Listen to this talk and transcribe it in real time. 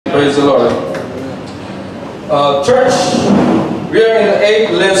Praise the Lord. Church, we are in the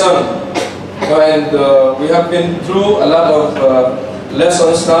 8th lesson, and we have been through a lot of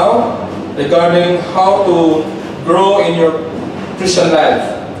lessons now regarding how to grow in your Christian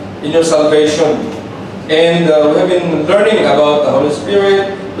life, in your salvation. And we have been learning about the Holy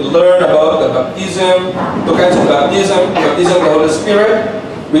Spirit. We learn about the baptism, two kinds of baptism, baptism of the Holy Spirit,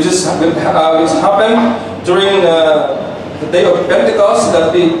 which happened during the day of Pentecost,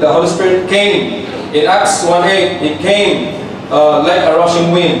 that the Holy Spirit came. In Acts 1:8, it came like a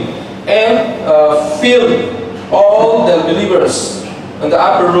rushing wind and filled all the believers in the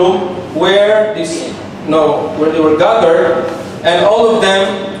upper room where they were gathered, and all of them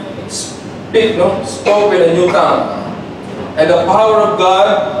spoke with a new tongue, and the power of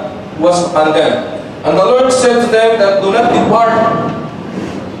God was upon them. And the Lord said to them that do not depart,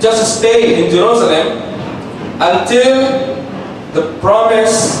 just stay in Jerusalem until the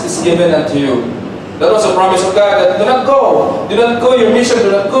promise is given unto you. That was a promise of God, that do not go your mission,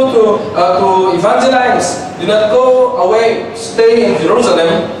 do not go to evangelize, do not go away, stay in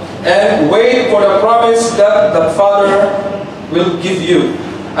Jerusalem and wait for the promise that the Father will give you.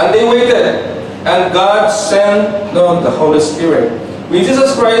 And they waited, and God sent the Holy Spirit. When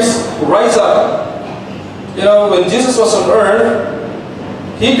Jesus Christ rise up, when Jesus was on earth,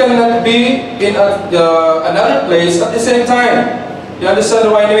 He cannot be in another place at the same time. You understand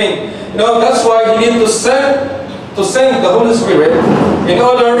what I mean? That's why He needs to send the Holy Spirit in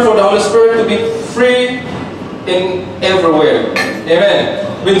order for the Holy Spirit to be free in everywhere. Amen.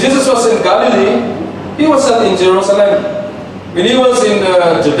 When Jesus was in Galilee, He was not in Jerusalem. When He was in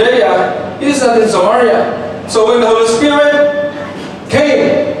Judea, He is not in Samaria. So when the Holy Spirit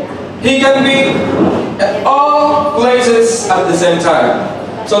came, He can be at all places at the same time.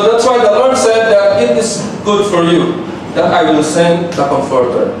 So that's why the Lord said that it is good for you that I will send the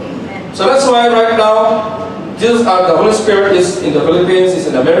Comforter. So that's why right now, the Holy Spirit is in the Philippines, is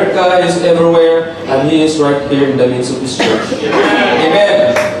in America, is everywhere, and He is right here in the midst of this church.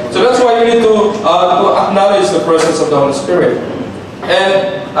 Amen. So that's why we need to acknowledge the presence of the Holy Spirit.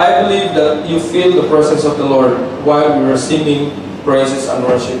 And I believe that you feel the presence of the Lord while we were singing praises and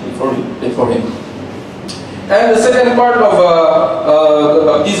worship before Him. And the second part of the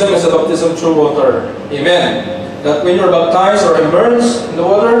baptism is the baptism through water. Amen. That when you're baptized or immersed in the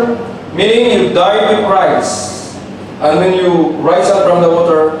water, meaning you died with Christ, and when you rise up from the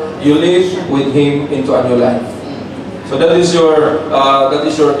water, you live with Him into a new life. So that is your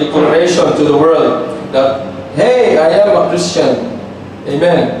declaration to the world that, hey, I am a Christian.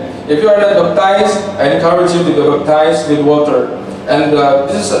 Amen. If you are not baptized, I encourage you to be baptized with water. And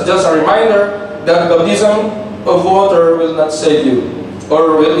this is just a reminder that baptism of water will not save you,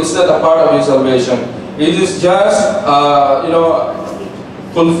 or it's not a part of your salvation. It is just,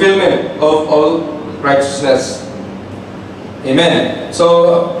 fulfillment of all righteousness. Amen.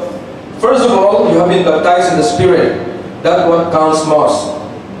 So, first of all, you have been baptized in the Spirit. That's what counts most.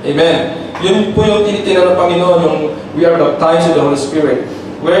 Amen. Yun po yung tinitingnan ng Panginoon, yung we are baptized in the Holy Spirit,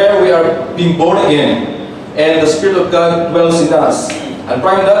 where we are being born again, and the Spirit of God dwells in us. And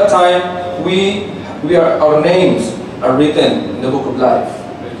from that time, our names are written in the book of life.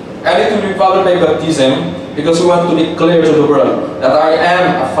 And it will be followed by baptism, because we want to declare to the world that I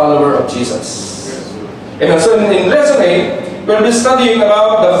am a follower of Jesus. Amen. So in lesson 8, we'll be studying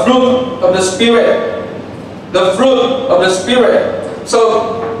about the fruit of the Spirit. The fruit of the Spirit.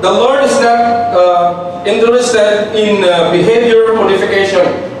 So the Lord is not interested in behavior modification.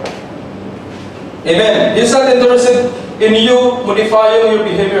 Amen. He's not interested in you modifying your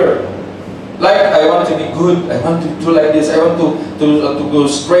behavior. Like, I want to be good, I want to do like this, I want to go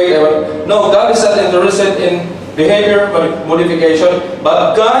straight. No, God is not interested in behavior modification,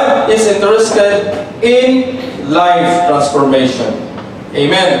 but God is interested in life transformation.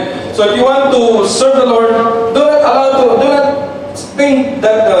 Amen. So if you want to serve the Lord, do not think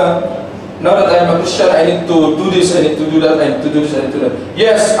that now that I am a Christian, I need to do this, I need to do that, I need to do this, I need to do that.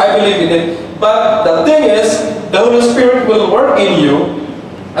 Yes, I believe in it. But the thing is, the Holy Spirit will work in you,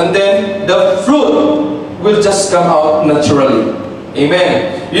 and then the fruit will just come out naturally.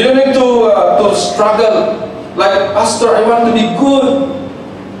 Amen. You don't need to struggle. Like, Pastor, I want to be good.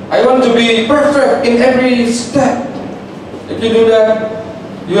 I want to be perfect in every step. If you do that,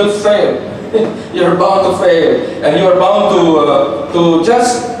 you will fail. You're bound to fail. And you are bound to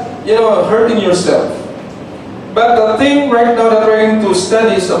just, hurting yourself. But the thing right now that we're going to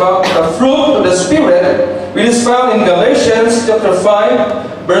study is about the fruit of the Spirit, which is found in Galatians chapter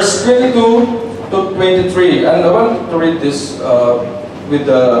 5, verse 22 to 23. And I want to read this with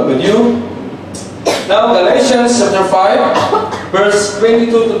you. Now, Galatians chapter 5, Verse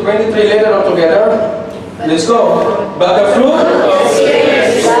 22 to 23, later on together. Let's go. But the fruit of the Spirit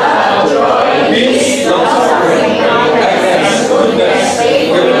is love, joy, peace, long-suffering, kindness, goodness,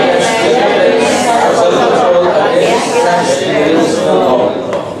 faithfulness, gentleness, self-control, against such there is no law.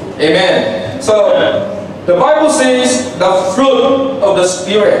 Amen. So, the Bible says the fruit of the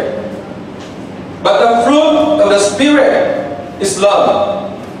Spirit. But the fruit of the Spirit is love.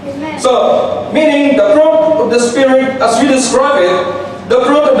 So, meaning the fruit of the Spirit, as we describe it, the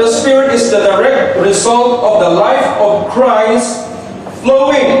fruit of the Spirit is the direct result of the life of Christ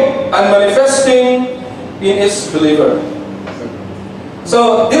flowing and manifesting in His believer.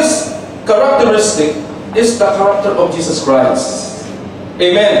 So, this characteristic is the character of Jesus Christ.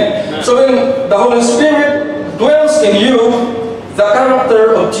 Amen. So, when the Holy Spirit dwells in you, the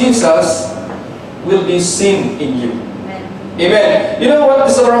character of Jesus will be seen in you. Amen. You know what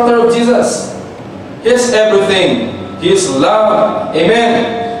is the character of Jesus? He has everything. He is love.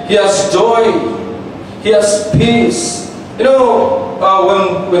 Amen. He has joy. He has peace. You know,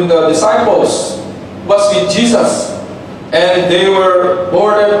 when the disciples was with Jesus and they were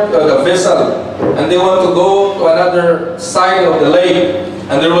boarded the vessel and they want to go to another side of the lake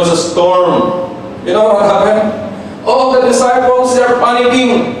and there was a storm. You know what happened? All the disciples, they are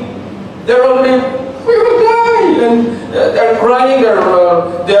panicking. They're already, we will die, and they're crying.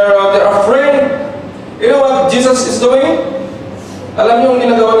 They're afraid. You know what Jesus is doing? Alam niyo ang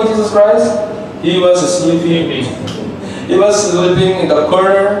ginagawa ni Jesus Christ? He was sleeping. He was sleeping in the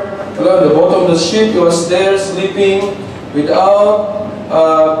corner, along the bottom of the ship. He was there sleeping without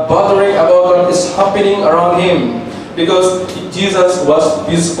bothering about what is happening around him, because Jesus was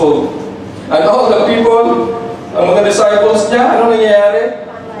peaceful. And all the people, ang mga disciples niya, ano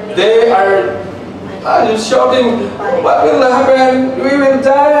nangyayari? They are shouting, what will happen? We will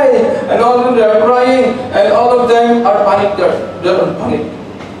die. And all of them are crying, and all of them are panicked. They're in panic.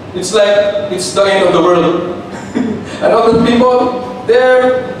 It's like it's the end of the world. And all the people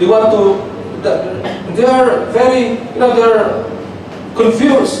there, they are very, they're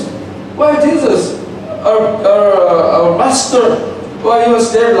confused. Why Jesus, our master, why he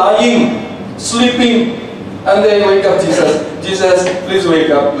was there lying, sleeping, and they wake up Jesus. Jesus, please wake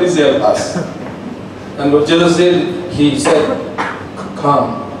up, please help us. And what Jesus did, He said,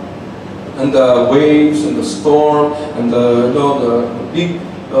 come. And the waves and the storm and the big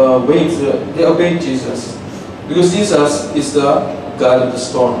waves, they obeyed Jesus. Because Jesus is the God of the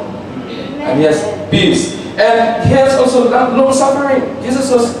storm. And He has peace. And He has also long suffering.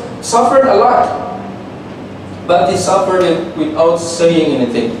 Jesus was suffered a lot. But He suffered it without saying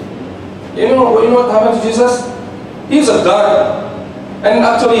anything. You know what happened to Jesus? He's a God. And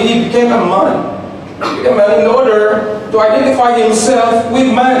actually He became a man. In order to identify Himself with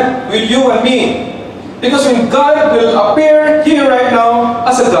man, with you and me. Because when God will appear here right now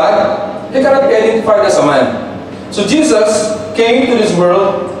as a God, He cannot be identified as a man. So Jesus came to this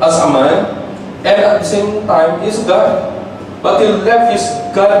world as a man, and at the same time, He's God. But He left His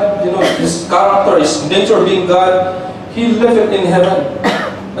God, His character, His nature being God, He left it in heaven.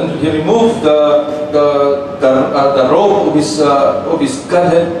 And He removed the robe of His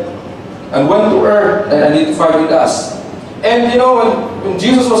Godhead and went to earth and identified with us. And when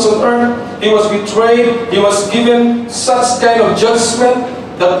Jesus was on earth, He was betrayed. He was given such kind of judgment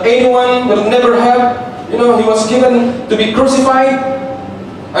that anyone will never have. He was given to be crucified,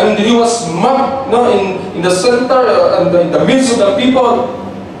 and He was mocked. In the center, in the midst of the people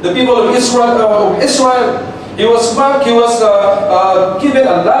of Israel. He was mocked. He was given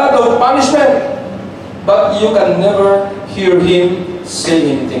a lot of punishment, but you can never hear Him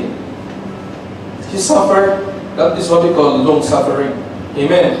say anything. He suffered. That is what we call long suffering.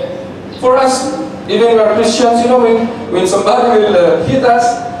 Amen. For us, even we are Christians, when somebody will hit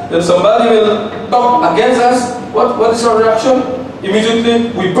us, when somebody will talk against us, what is our reaction?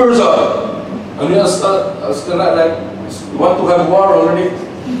 Immediately we burst out. And we want to have war already.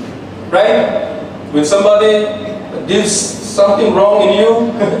 Right? When somebody did something wrong in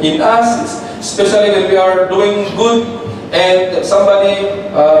you, in us, especially when we are doing good, and somebody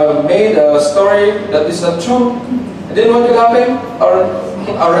made a story that is not true, and then what will happen? Our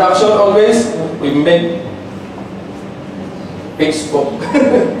reaction always, we make Facebook.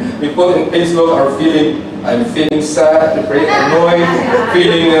 We put in Facebook our feeling. I'm feeling sad, very annoyed, I'm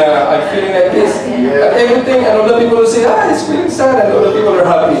feeling like this, and everything, and other people will say, he's feeling sad, and other people are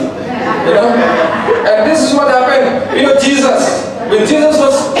happy. And this is what happened. Jesus, when Jesus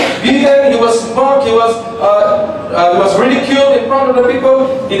was beaten, He was mocked, He was ridiculed in front of the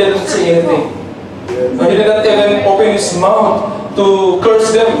people, He didn't say anything. He did not even open His mouth to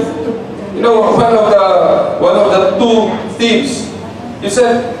curse them. One of the two thieves. He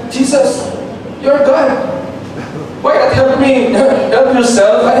said, Jesus, you're God. Why not help me? Help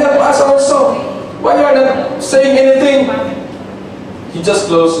yourself and help us also. Why you are not saying anything? He just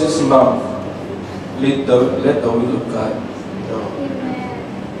closed his mouth. Let the will of God.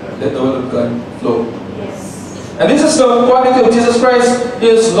 Let the will of God flow. Yes. And this is the quality of Jesus Christ. He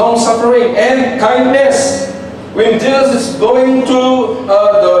is long-suffering and kindness. When Jesus is going to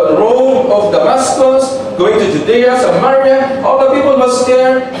the road of Damascus, going to Judea, Samaria, all the people were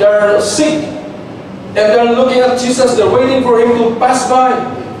scared. They are sick. And they're looking at Jesus. They're waiting for him to pass by.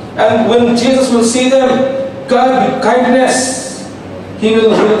 And when Jesus will see them, God with kindness, he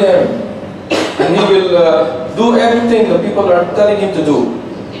will heal them. And he will do everything the people are telling him to do.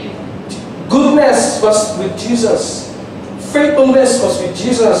 Goodness was with Jesus. Faithfulness was with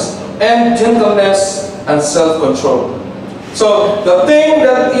Jesus. And gentleness and self-control. So the thing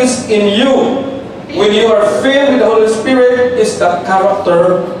that is in you when you are filled with the Holy Spirit is the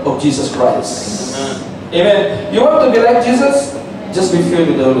character of Jesus Christ. Amen. You want to be like Jesus? Just be filled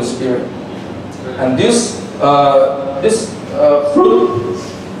with the Holy Spirit. And this fruit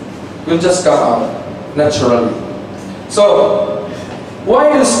will just come out naturally. So,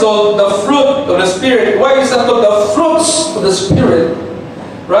 why is it called the fruit of the Spirit? Why is that called the fruits of the Spirit?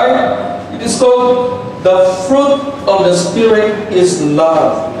 Right? It is called the fruit of the Spirit is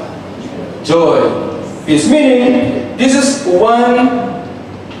love, joy, peace. Meaning, this is one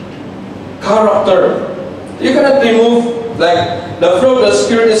character. You cannot remove, like, the fruit of the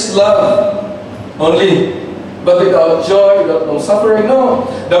Spirit is love only. But without joy, without no suffering, no.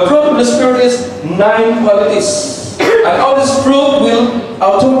 The fruit of the Spirit is 9 qualities. And all this fruit will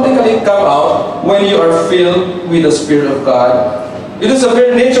automatically come out when you are filled with the Spirit of God. It is the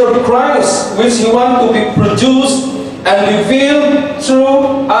very nature of Christ which He wants to be produced and revealed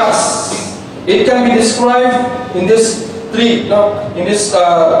through us. It can be described in these three different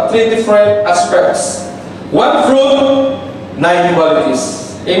aspects. One fruit, 9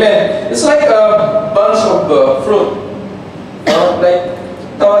 qualities. Amen. It's like a bunch of fruit. Like,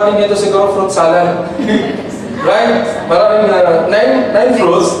 tawagin dito siguro fruit salad. Right? Maraming 9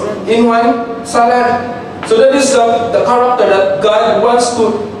 fruits in one salad. So that is the character that God wants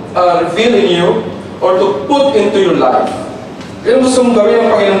to reveal in you or to put into your life. Yan gusto mong gawin ng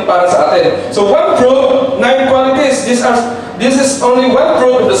Panginoon para sa atin. So one fruit, 9 qualities. This is only one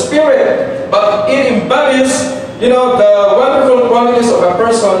fruit of the Spirit, but it embodies, the wonderful qualities of a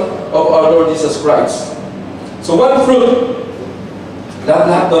person of our Lord Jesus Christ. So one fruit,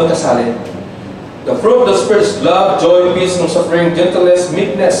 lahat doon kasali. The fruit of the Spirit is love, joy, peace, long-suffering, gentleness,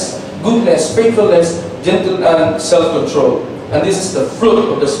 meekness, goodness, faithfulness, gentle and self-control. And this is the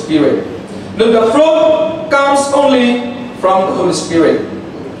fruit of the Spirit. Now, the fruit comes only from the Holy Spirit.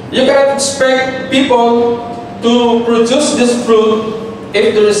 You cannot expect people to produce this fruit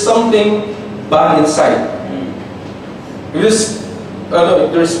if there is something bad inside. If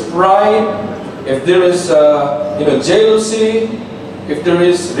there is pride, if there is jealousy, if there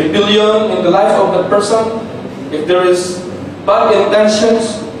is rebellion in the life of the person, if there is bad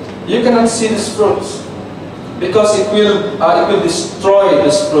intentions, you cannot see these fruits because it will destroy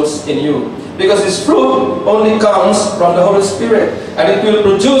these fruits in you. Because this fruit only comes from the Holy Spirit, and it will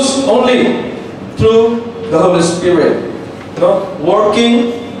produce only through the Holy Spirit,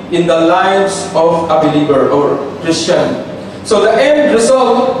 working in the lives of a believer or Christian. So the end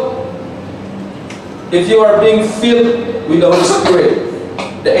result, if you are being filled with the Holy Spirit,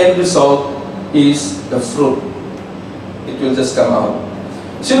 the end result is the fruit. It will just come out.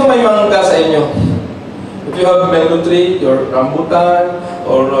 Sino may mangga sa inyo? If you have mango tree, your rambutan,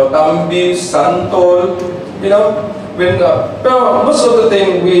 or tambis, santol, pero most of the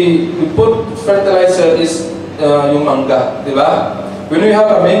time we put fertilizer is yung mangga, di ba? When you have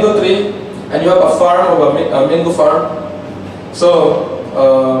a mango tree, and you have a farm of a mango farm, so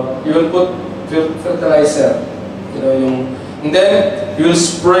you will put fertilizer, and then you will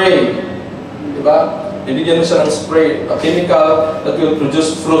spray, di ba? Bibigyan mo siya ng spray, a chemical that will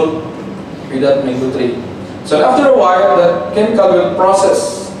produce fruit with that mango tree. So after a while, that chemical will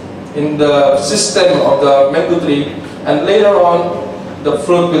process in the system of the mango tree, and later on, the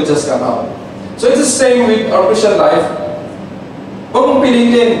fruit will just come out. So it's the same with our Christian life. Huwag mong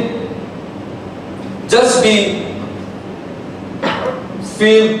pilitin. Just be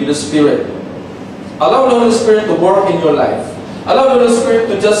filled with the Spirit. Allow the Holy Spirit to work in your life. Allow the Holy Spirit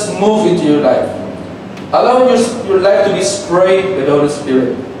to just move into your life. Allow your life to be sprayed with the Holy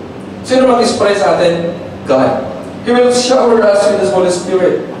Spirit. Sino mag-spray sa atin? God. He will shower us with His Holy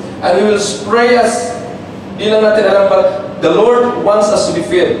Spirit. And He will spray us. Di lang natin alam, but the Lord wants us to be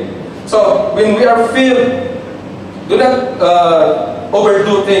filled. So, when we are filled Do not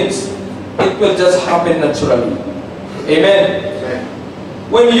overdo things. It will just happen naturally. Amen.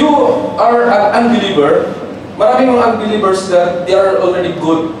 When you are an unbeliever, maraming mga unbelievers that they are already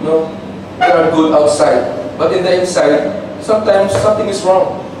good, no? They are good outside, but in the inside, sometimes something is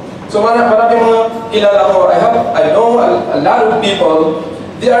wrong. So maraming mga kilala ko, I know a lot of people,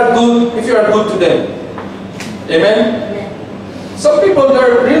 they are good if you are good to them. Amen? Some people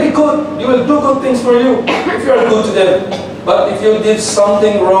are really good. You will do good things for you if you are good to them. But if you did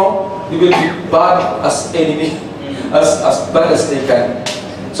something wrong, you will be bad as enemy, as bad as they can.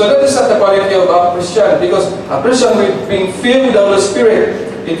 So that is not the quality of a Christian, because a Christian being filled with the Holy Spirit,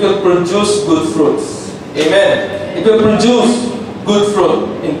 it will produce good fruits. Amen. It will produce good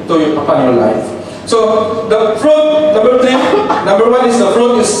fruit upon your life. So the fruit, number 1 is the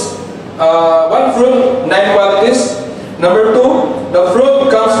fruit is one fruit, 9 qualities. Number 2, the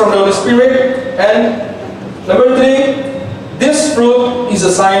fruit comes from the Holy Spirit. And number 3, this fruit is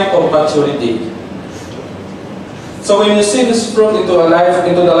a sign of maturity. So when you see this fruit into the life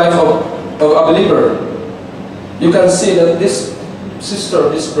of a believer, you can see that this sister,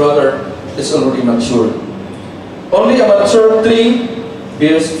 this brother is already mature. Only a mature tree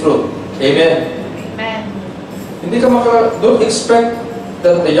bears fruit. Amen. Amen. Don't expect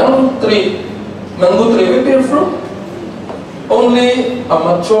that a young tree, mango tree, will bear fruit. Only a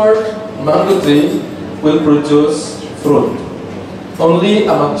mature mango tree will produce fruit. Only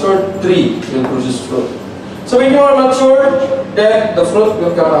a mature tree will produce fruit. So when you are mature, then the fruit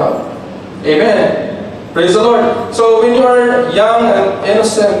will come out. Amen. Praise the Lord. So when you are young and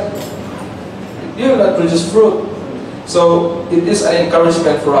innocent, you will not produce fruit. So it is an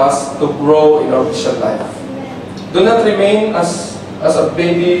encouragement for us to grow in our Christian life. Do not remain as a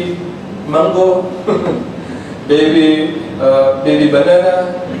baby mango, baby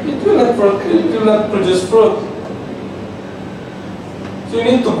banana. It will not produce fruit. So you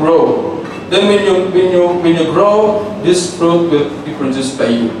need to grow. Then when you grow, this fruit will be produced by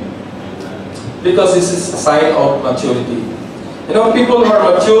you. Because this is a sign of maturity. You know, people who are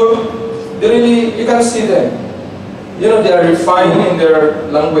mature, you can see them. You know, they are refined in their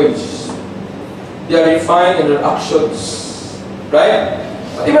language. They are refined in their actions. Right?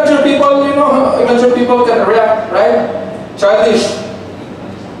 But immature people, you know, immature people can react, right? Childish.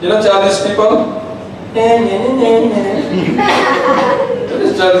 You know childish people? That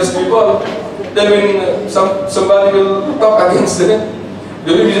is childish people. Then when somebody will talk against them,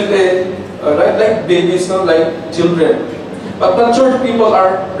 they will immediately, right, like babies, not like children. But mature people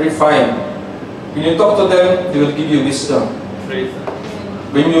are refined. When you talk to them, they will give you wisdom.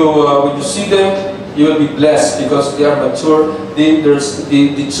 When you see them, you will be blessed because they are mature. They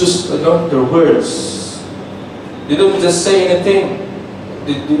choose their words. They don't just say anything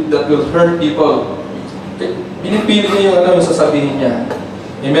that will hurt people. Pinipili niya yung sasabihin niya.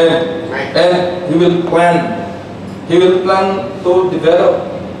 Amen. And He will plan. He will plan to develop,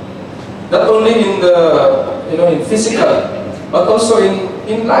 not only in in physical, but also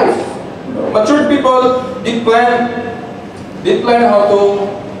in life. Mature people did plan. They plan how to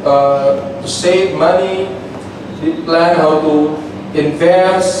save money. They plan how to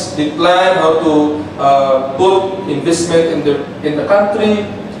invest. They plan how to put investment in the country.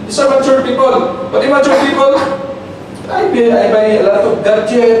 These are mature people. But immature people, I buy a lot of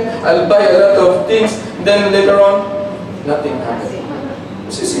gadget, I'll buy a lot of things, then later on, nothing happens.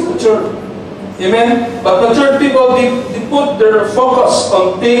 This is immature. Amen? But mature people, they put their focus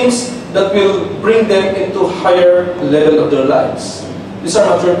on things that will bring them into higher level of their lives. These are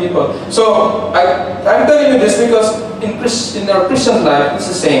mature people. So, I'm telling you this because in our Christian life, it's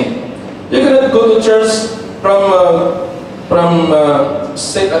the same. You cannot go to church from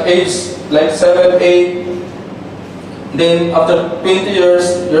age like 7, 8, then after 20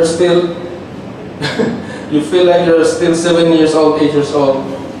 years, you're still, you feel like you're still 7 years old, 8 years old.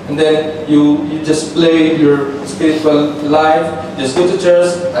 And then you just play your spiritual life, just go to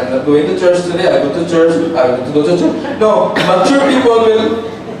church. I'm not going to church today, I go to church, I want to go to church. No, mature people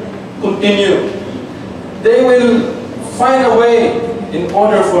will continue. They will find a way in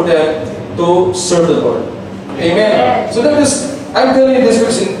order for them to serve the Lord. Amen. So that is, I'm telling you this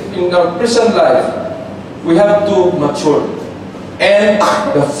because in our Christian life, we have to mature. And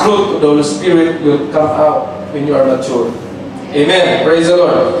the fruit of the Holy Spirit will come out when you are mature. Amen. Praise the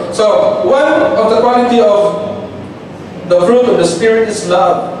Lord. So, one of the quality of the fruit of the Spirit is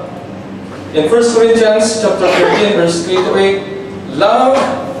love. In 1 Corinthians chapter 13, verse 3 to 8, love,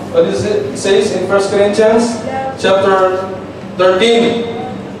 what is it? It says in 1 Corinthians chapter 13,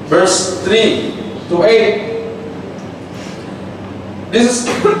 verse 3 to 8. This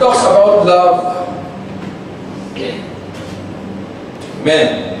talks about love.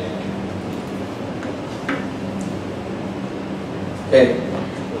 Amen. Okay.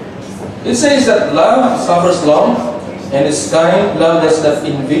 It says that love suffers long and is kind. Love does not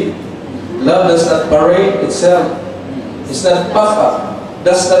envy. Love does not parade itself. It's not puffed up.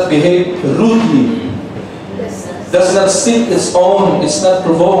 Does not behave rudely. Does not seek its own. It's not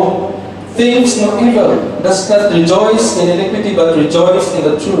provoked. Thinks no evil. Does not rejoice in iniquity but rejoice in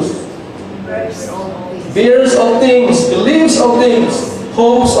the truth. Bears all things. Believes all things.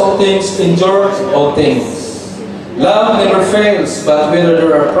 Hopes all things. Endures all things. Love never fails, but whether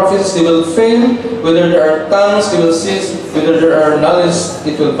there are prophecies, they will fail. Whether there are tongues, they will cease. Whether there are knowledge,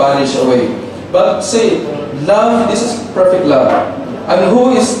 it will vanish away. But say, love, this is perfect love. And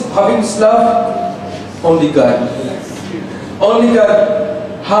who is having this love? Only God. Only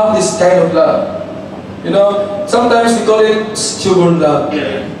God have this kind of love. You know, sometimes we call it stubborn love.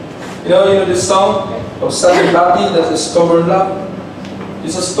 You know this song of Sunday Bati, that is stubborn love.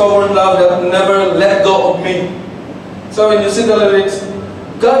 It's a stubborn love that never let go of me. So when you see the lyrics,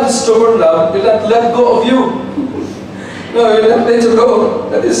 God's stubborn love will not let go of you. No, He will not let you go.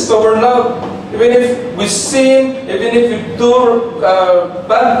 That is stubborn love. Even if we sin, even if we do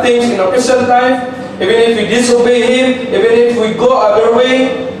bad things in our Christian life, even if we disobey Him, even if we go other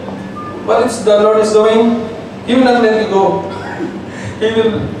way, what is the Lord is doing? He will not let you go. He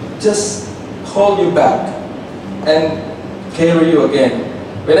will just hold you back and carry you again.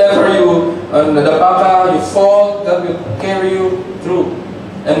 Whenever you nadapaka, you fall, God will carry you through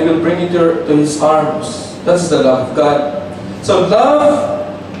and He will bring you to His arms. That's the love of God. So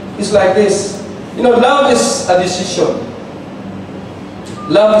love is like this. You know, love is a decision.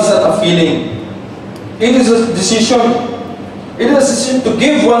 Love is not a feeling. It is a decision. It is a decision to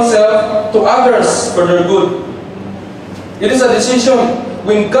give oneself to others for their good. It is a decision.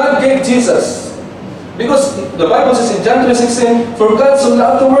 When God gave Jesus, because the Bible says in John 3:16, for God so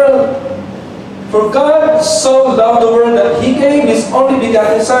loved the world. For God so loved the world that He gave His only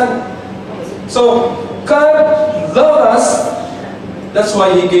begotten Son. So God loved us, that's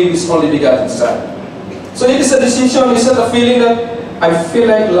why He gave His only begotten Son. So it is a decision, it's not a feeling that I feel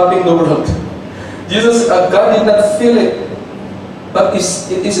like loving the world. Jesus, God did not feel it, but it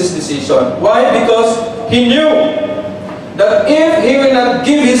is His decision. Why? Because He knew that if He will not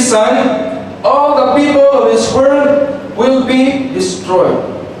give His Son, all the people of this world will be destroyed,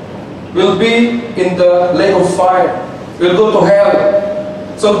 will be in the lake of fire, will go to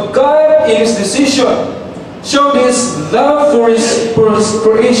hell. So God, in His decision, showed His love for His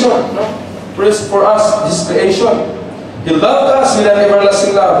creation, for us, His creation. He loved us with an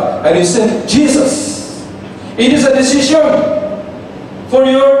everlasting love, and He sent Jesus. It is a decision for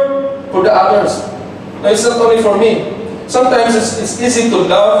the others. Now, it's not only for me. Sometimes it's easy to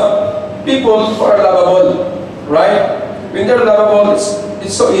love people who are lovable, right? When they're lovable,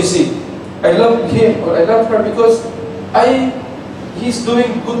 it's so easy. I love him or I love her because he's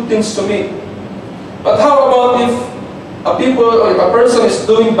doing good things to me. But how about if a person is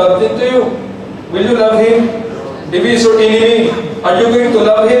doing bad thing to you? Will you love him? If he's your enemy, are you going to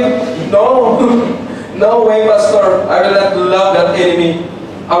love him? No. No way, Pastor. I will not love that enemy.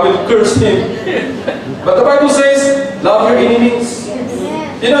 I will curse him. But the Bible says, love your enemies.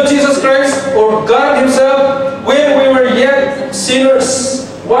 You know, Jesus Christ, or God Himself, when we were yet sinners,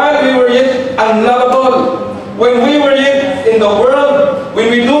 while we were yet unlovable, when we were yet in the world,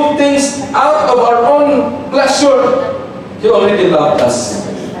 when we do things out of our own pleasure, He already loved us.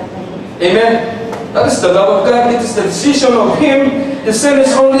 Amen. That is the love of God. It is the decision of Him to send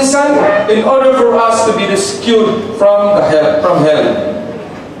His only Son in order for us to be rescued from hell,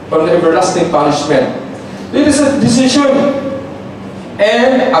 from the everlasting punishment. It is a decision.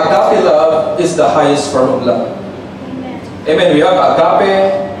 And agape love is the highest form of love. Amen. We have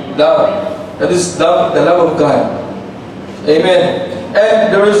agape love. That is love, the love of God. Amen.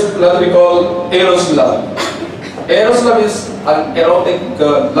 And there is what we call eros love. Eros love is an erotic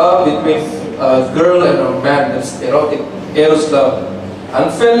love between a girl and a man. That's erotic, eros love.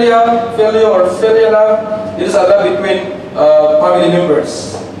 And philia love, it is a love between family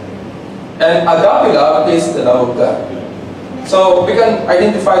members. And agape love is the love of God. So we can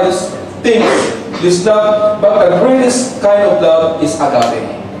identify these things, this love, but the greatest kind of love is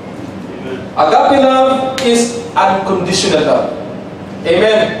agape. Agape love is unconditional love.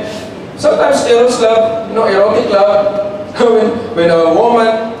 Amen. Sometimes eros love, erotic love, when a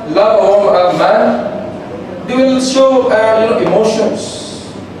woman loves a man, they will show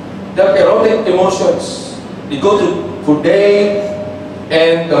emotions, the erotic emotions. They go for date,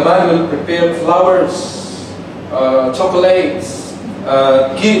 and the man will prepare flowers, chocolates,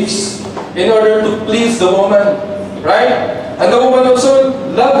 gifts, in order to please the woman. right? And the woman also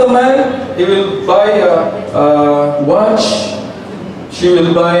love the man. He will buy a watch. She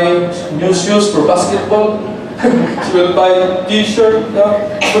will buy new shoes for basketball. She will buy T-shirt.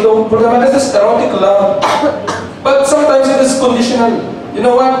 For the man, this is erotic love. But sometimes it is conditional. You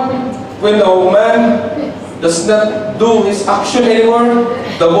know what? When the man does not do his action anymore,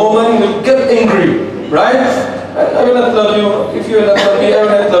 the woman will get angry, right? I will not love you. If you will not love me, I will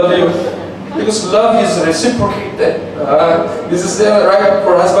not love you. Because love is reciprocated. This is right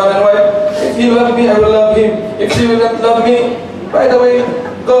for husband and wife. If he loves me, I will love him. If she will not love me, by the way,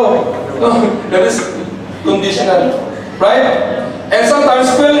 go. No, that is conditional, right? And sometimes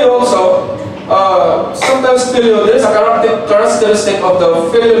filial also. Sometimes filial, there is a characteristic of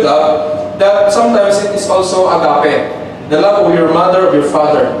the filial love that sometimes it is also agape, the love of your mother, of your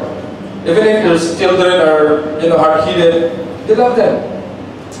father. Even if your children are, hard-headed, they love them.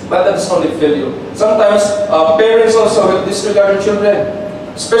 But that is only filial. Sometimes parents also will disregard their children,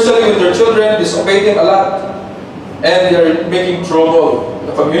 especially when their children disobey them a lot, and they're making trouble in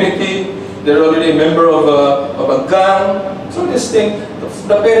the community. They're already a member of a gang. So this thing,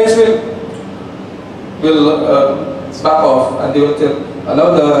 the parents will back off, and they will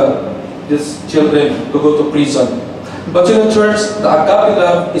allow these children to go to prison. But in the church, the agape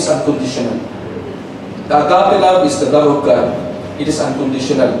love is unconditional. The agape love is the love of God. It is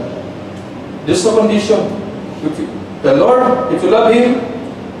unconditional. There's no condition. The Lord, if you love Him,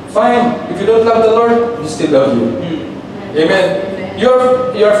 fine. If you don't love the Lord, He still loves you. Amen. You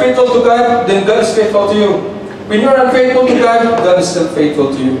are faithful to God, then God is faithful to you. When you are unfaithful to God, God is still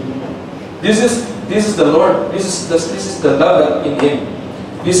faithful to you. This is the Lord. This is the love that in Him.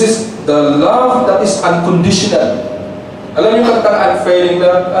 This is the love that is unconditional. Alam niyo kantang unfailing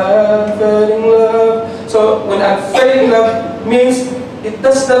love? Unfailing love. So, when unfailing love means it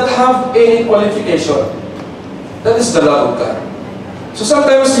does not have any qualification. That is the love of God. So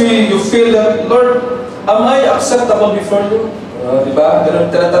sometimes you feel that, Lord, am I acceptable before you? Diba?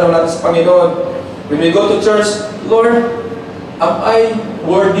 Ganun tinatanong natin sa Panginoon. When we go to church, Lord, am I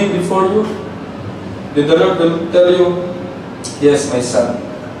worthy before you? Then the Lord will tell you, yes, my son.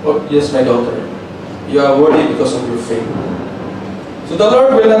 Or yes, my daughter. You are worthy because of your faith. So the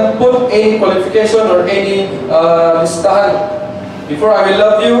Lord will not put any qualification or any listahan. Before I will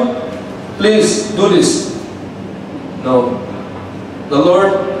love you, please do this. No. The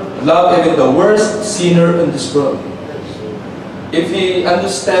Lord loved even the worst sinner in this world. If he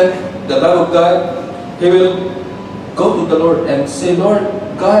understands the love of God, he will go to the Lord and say, Lord,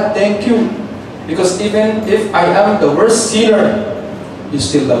 God, thank you. Because even if I am the worst sinner, you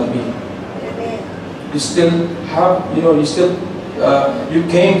still love me. You still have, you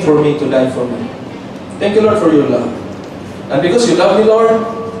came for me to die for me. Thank you, Lord, for your love. And because you love me, Lord,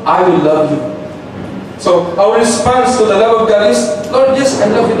 I will love you. So our response to the love of God is, Lord, yes, I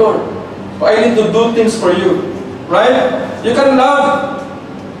love you, Lord. I need to do things for you. Right? You can love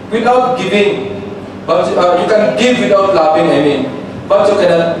without giving. But you can give without loving, But you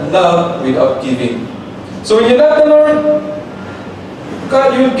cannot love without giving. So when you love the Lord,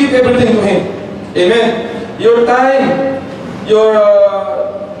 God, you will give everything to Him. Amen. Your time, your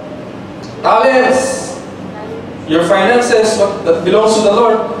talents, your finances, what that belongs to the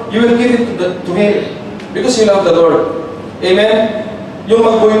Lord, you will give it to Him because you love the Lord. Amen. Yung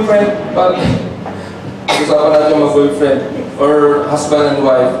mag-boyfriend, usapan natin yung mag-boyfriend or husband and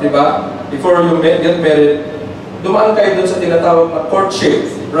wife, di ba? Before you get married, dumaan kayo dun sa tinatawag na courtship,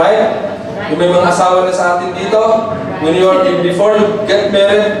 right? Yung may mga asawa na sa atin dito, before you get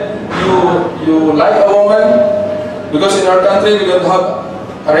married, you like a woman, because in our country we don't have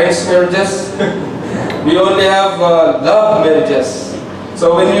arranged marriages. We only have love marriages.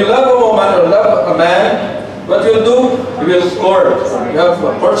 So when you love a woman or love a man, what you'll do, you will court. You have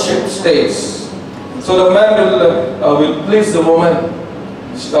a courtship stage. So the man will please the woman.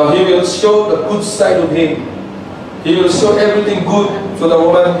 He will show the good side of him. He will show everything good to the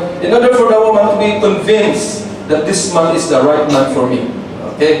woman in order for the woman to be convinced that this man is the right man for me.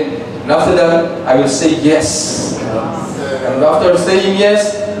 Okay? And after that, I will say yes. And after saying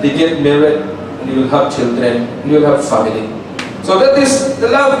yes, they get married, and you will have children, and you will have family. So that is the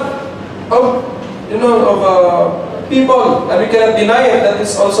love of people, and we cannot deny it. That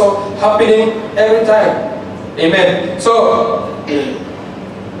is also happening every time. Amen. So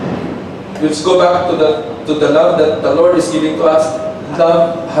let's go back to the love that the Lord is giving to us.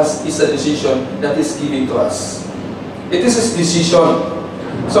 Love is a decision that is given to us. It is His decision.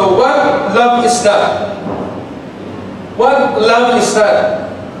 So what love is that? What love is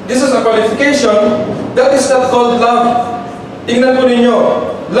that? This is a qualification. That is not called love. Tingnan po ninyo.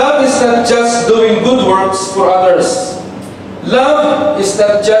 love is not just doing good works for others. Love is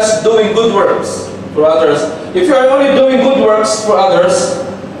not just doing good works for others. If you are only doing good works for others,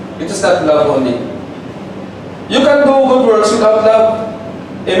 it is not love only. You can do good works without love.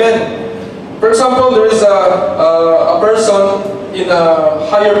 Amen. For example, there is a person in a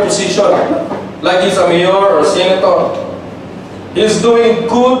higher position, like he's a mayor or senator. He's doing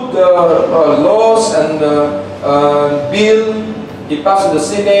good laws and bill. He passed the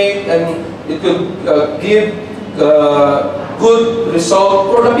Senate, and it will give good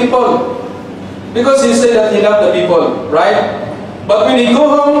result for the people. Because he said that he loved the people, right? But when he go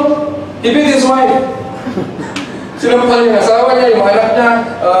home, he beat his wife. Sinampal yung asawa niya, yung anak niya,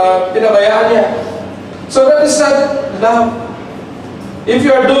 pinabayaan niya. So that is not love. If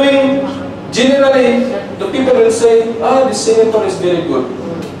you are doing generally, the people will say, ah, this senator is very good.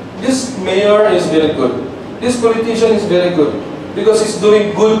 This mayor is very good. This politician is very good. Because he's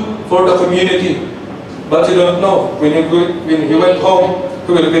doing good for the community. But you don't know, when he went home,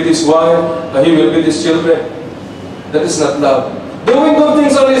 he will beat his wife, he will beat his children. That is not love. Doing good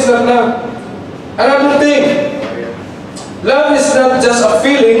things only is not love. Another thing, love is not just a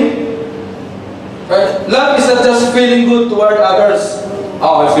feeling. Right? Love is not just feeling good toward others.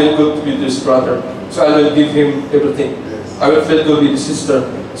 Oh, I feel good with this brother, so I will give him everything. I will feel good with this sister.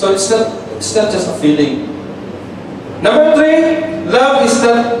 So it's not just a feeling. Number 3, love is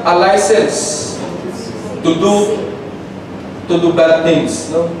not a license to do bad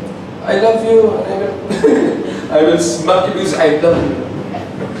things. No, I love you. I will smack you because I love you.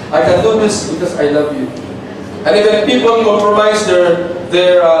 I can do this because I love you. And even people compromise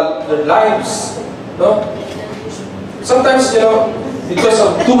their lives. No? Sometimes, you know, because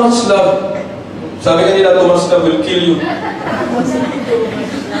of too much love, sabi nga nila, too much love will kill you.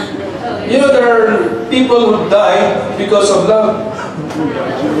 You know, there are people who die because of love.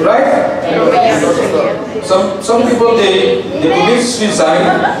 Right? Some people, they commit suicide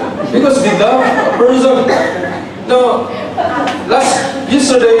because they love a person. No,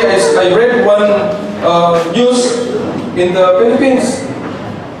 yesterday I read one news in the Philippines.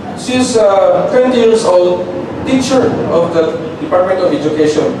 She's a 20 years old teacher of the Department of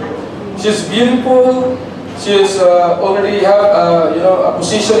Education. She's beautiful. She's already have a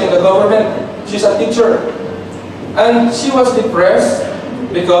position in the government. She's a teacher, and she was depressed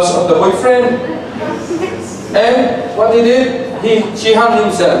because of the boyfriend. And what he did, she hung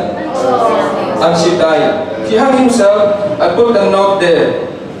himself, and she died. She hung himself and put a note there.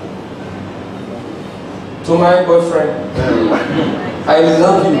 To my boyfriend, I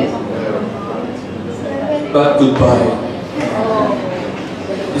love you, but goodbye.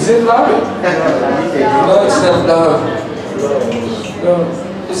 Is it love? No, it's not love. No.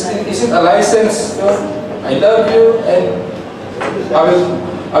 Is it a license? No. I love you, and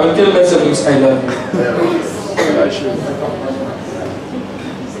I will kill myself because I love you.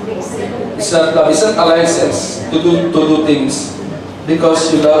 It's not love. It's not a license to do things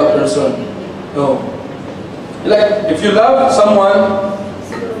because you love a person. No. Like, if you love someone,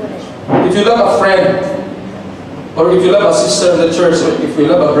 if you love a friend, or if you love a sister in the church, or if you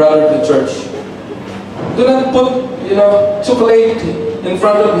love a brother in the church, do not put, chocolate in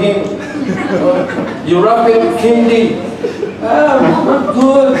front of him. You wrap it with candy. Ah, you're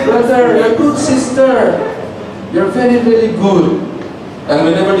good, brother. You're good, sister. You're very, very good. And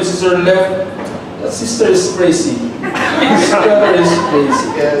whenever the sister left, that sister is crazy. This brother is crazy.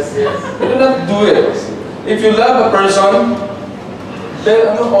 Yes. Do not do it. If you love a person,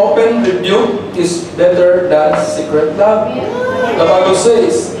 then open rebuke is better than secret love. The Bible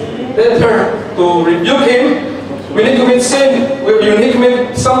says, better to rebuke him when he commits sin, when he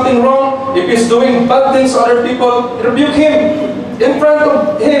commits something wrong. If he's doing bad things to other people, rebuke him in front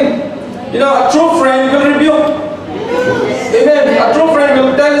of him. A true friend will rebuke. Amen. A true friend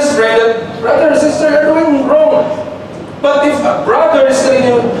will tell his friend that, brother, sister, you're doing wrong. But if a brother is telling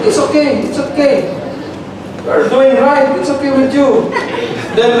you, it's okay, it's okay. You're doing right, it's okay with you.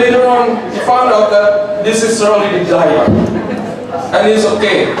 Then later on, you found out that this is already died. And it's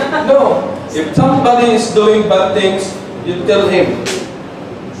okay. No. If somebody is doing bad things, you tell him,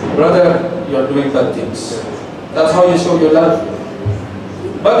 brother, you're doing bad things. That's how you show your love.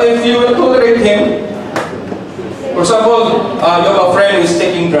 But if you will tolerate him, for example, you have a friend who is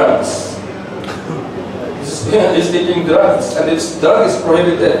taking drugs. He's taking drugs, and drug is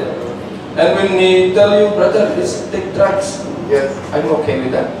prohibited. And when he tell you, brother, let's take drugs. Yes. I'm okay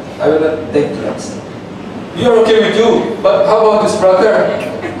with that. I will not take drugs. You're okay with you, but how about this brother?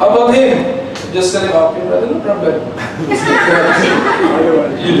 How about him? just tell him, okay, brother, no problem.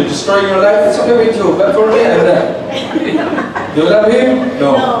 You destroy your life, it's okay with you, but for me, I'm not. Do you love him?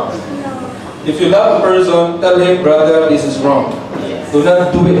 No. If you love a person, tell him, brother, this is wrong. Do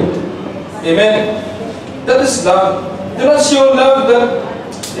not do it. Amen. That is love. Do not show love that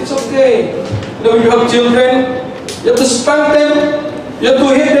it's okay. You know, you have children, you have to spank them, you have to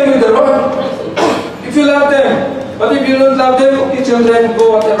hit them with the rod. If you love them. But if you don't love them, okay, children,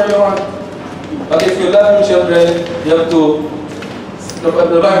 go whatever you want. But if you love your children, you have to,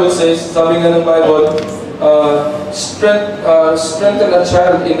 the Bible says, sabi nga ng Bible, strengthen a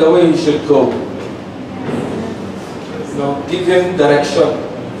child in the way he should go. You know, give him direction.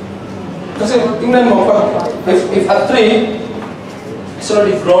 Kasi tingnan mo, if a tree is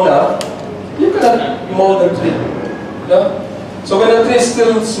already grown up, you cannot mold a tree. You know? So when a tree is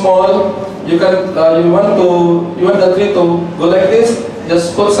still small, you want the tree to go like this,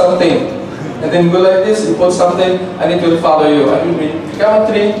 just put something, and then go like this, you put something, and it will follow you. And when you become a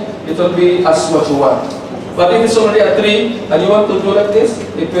tree, it will be as what you want. But if it's already a tree, and you want to do like this,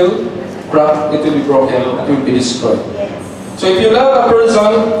 it will crack, it will be broken, it will be destroyed. So if you love a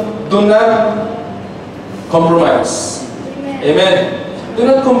person, do not compromise. Amen. Do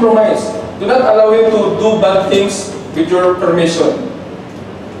not compromise. Do not allow him to do bad things with your permission.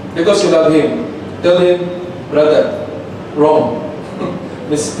 Because you love him. Tell him, brother, wrong.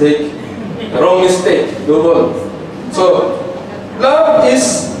 Mistake. Wrong mistake. Double. So, love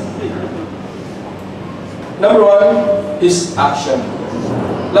is, number one, is action.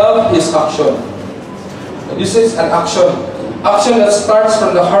 Love is action. This is an action. Action that starts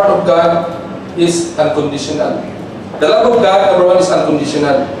from the heart of God is unconditional. The love of God, number one, is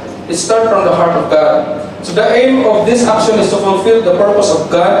unconditional. It starts from the heart of God. So the aim of this action is to fulfill the purpose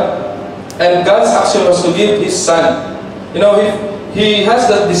of God, and God's action was to give His Son. You know, He has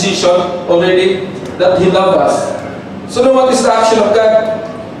that decision already that He loves us. So now what is the action of God?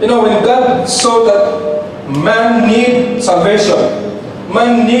 You know, when God saw that man needs salvation,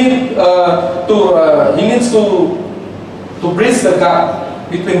 man needs he needs to bridge the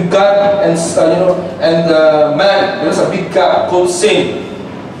gap between God and man. There's a big gap called sin.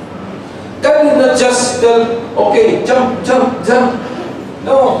 God did not just tell, okay, jump, jump, jump.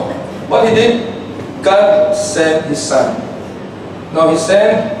 No. What He did, God sent His Son. No, He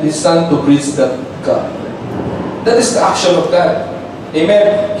sent His Son to bridge that gap. That is the action of God.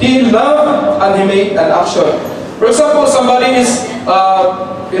 Amen. He loved and He made an action. For example, somebody is,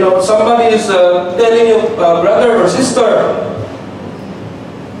 telling you, brother or sister,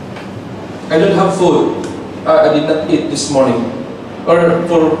 I don't have food. I did not eat this morning. Or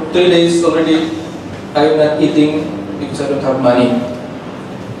for 3 days already, I am not eating because I don't have money.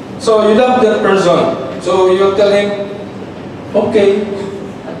 So you love that person. So you tell him, okay,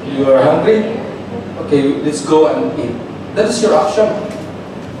 you are hungry? Okay, let's go and eat. That is your action.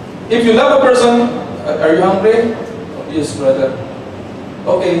 If you love a person, are you hungry? Yes, brother.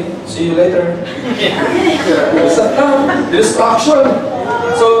 Okay, see you later. It's not love, it is action.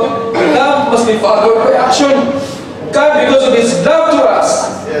 So love must be followed by action. God, because of His love to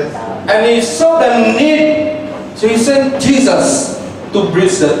us, and He saw the need, so He sent Jesus to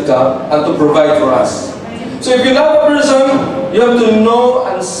bridge that gap and to provide for us. So if you love a person, you have to know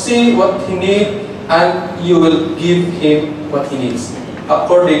and see what he needs, and you will give him what he needs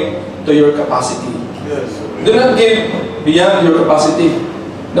according to your capacity. Do not give beyond your capacity.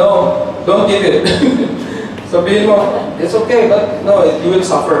 No, don't give it. Sabihin mo, it's okay, but no, you will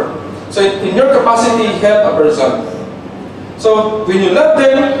suffer. So in your capacity, help a person. So when you love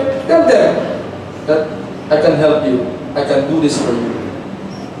them, tell them that I can help you. I can do this for you.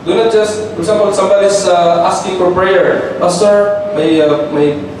 Do not just, for example, somebody is asking for prayer. Pastor,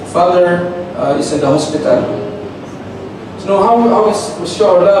 my father is in the hospital. So how is we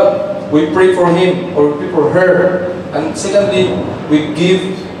show our love? We pray for him or we pray for her. And secondly, we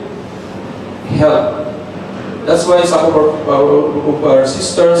give help. That's why some of our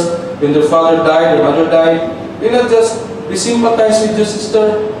sisters, when their father died, their mother died, we sympathize with your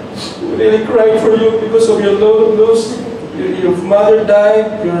sister. We really cry for you because of your loss. Your mother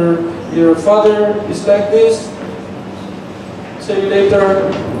died, your father is like this. Say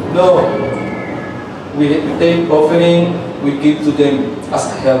later, no. We take offering, we give to them as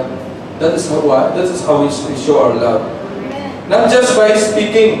a help. That is how we show our love. Not just by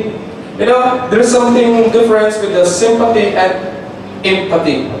speaking. You know, there is something different with the sympathy and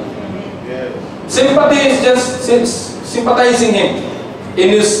empathy. Sympathy is just sympathizing him in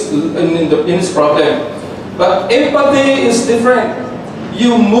his problem. But empathy is different.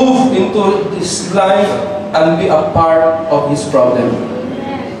 You move into his life and be a part of his problem.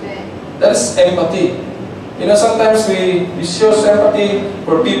 That is empathy. You know, sometimes we show sympathy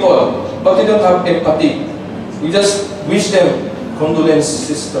for people, but we don't have empathy. We just wish them, condolence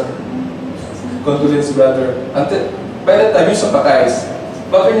sister, condolence brother. Until, by that time, you sympathize.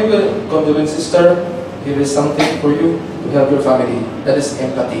 But when you go, condolence sister, here is something for you to help your family. That is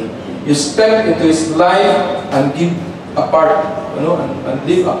empathy. You step into his life and give a part, you know, and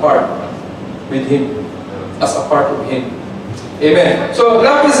live a part with him, as a part of him. Amen. So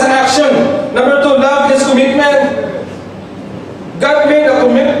love is an action. Number 2, love is commitment. God made a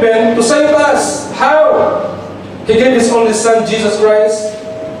commitment to save us. How? He gave His only Son, Jesus Christ.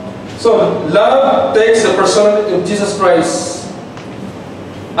 So love takes the personality of Jesus Christ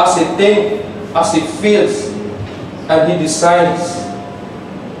as He thinks, as He feels, and He designs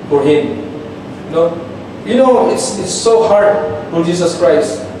for Him. You know, it's so hard for Jesus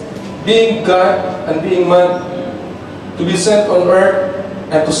Christ, being God and being man, to be sent on earth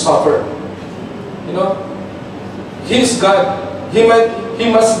and to suffer. You know, He is God. He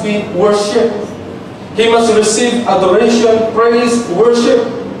must be worshipped. He must receive adoration, praise, worship.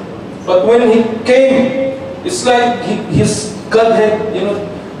 But when He came, it's like His Godhead, you know,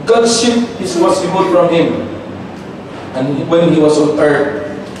 Godship was removed from Him. And when He was on earth,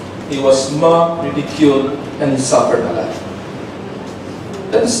 He was mocked, ridiculed, and He suffered a lot.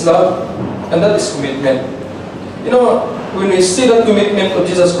 That is love, and that is commitment. You know, when we see that commitment of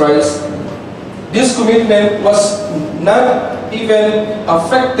Jesus Christ, this commitment was not even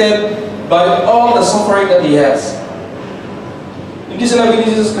affected by all the suffering that He has. Hindi sinabi ni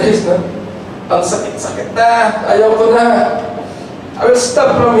Jesus Christ na, ang sakit-sakit na, ayaw ko na, I will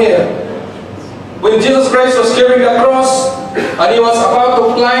stop from here. When Jesus Christ was carrying the cross, and He was about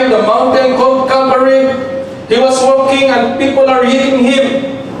to climb the mountain called Calvary, He was walking and people are hitting Him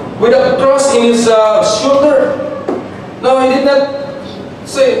with a cross in His shoulder. No, He did not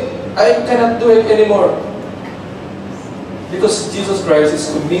say, I cannot do it anymore. Because Jesus Christ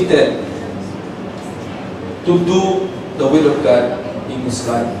is committed to do the will of God in His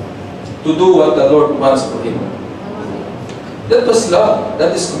life. To do what the Lord wants for Him. That was love.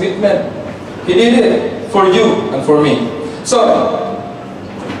 That is commitment. He did it for you and for me. So,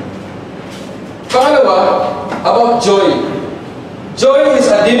 pangalawa, about joy. Joy is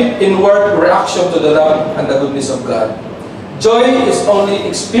a deep inward reaction to the love and the goodness of God. Joy is only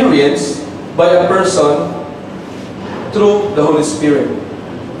experienced by a person through the Holy Spirit.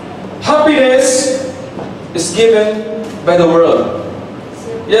 Happiness is given by the world.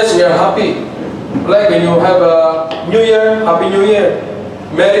 Yes, we are happy. Like when you have a New Year, Happy New Year.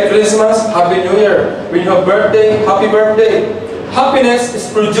 Merry Christmas, Happy New Year. When you have birthday, Happy Birthday. Happiness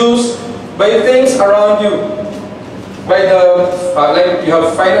is produced by things around you. By the, like if you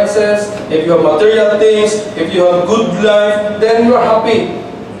have finances, if you have material things, if you have good life, then you are happy.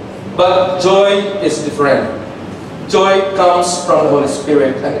 But joy is different. Joy comes from the Holy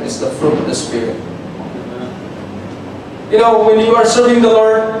Spirit, and it is the fruit of the Spirit. You know, when you are serving the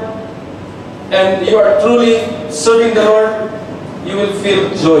Lord, and you are truly serving the Lord, you will feel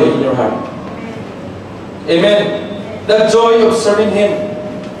joy in your heart. Amen. The joy of serving Him.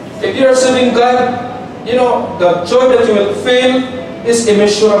 If you are serving God, you know, the joy that you will feel is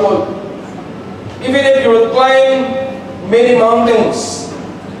immeasurable. Even if you will climb many mountains.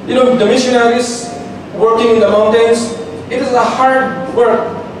 You know, the missionaries working in the mountains, it is a hard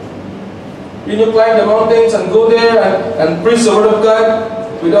work. When you climb the mountains and go there and preach the Word of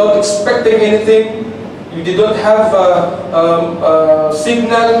God without expecting anything, you did not have a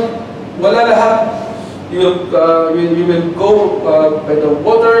signal, wala lahat. You will go by the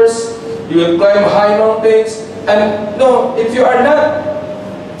waters. You will climb high mountains. And no, if you are not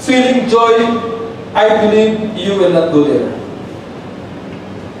feeling joy, I believe you will not go there.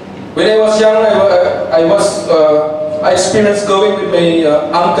 When I was young, I experienced going with my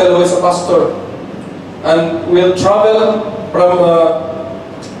uncle who is a pastor. And we'll travel from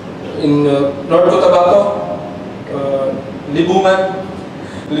in North Cotabato, Libungan,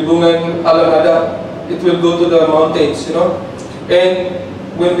 Alamada. It will go to the mountains, you know. And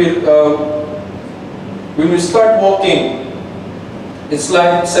when we start walking, it's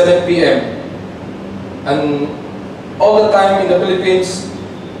like 7 p.m. and all the time in the Philippines,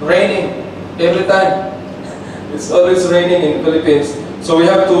 raining every time. It's always raining in the Philippines. So we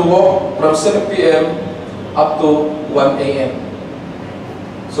have to walk from 7 p.m. up to 1 a.m.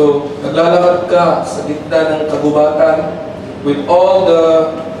 So naglalakad ka sa gitna ng kagubatan with all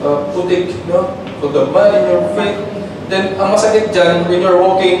the putik, you know, with the mud in your feet. Then, ang masakit dyan, when you're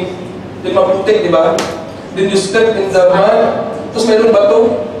walking, then maputik, di ba? Then you step in the mud, tapos mayroong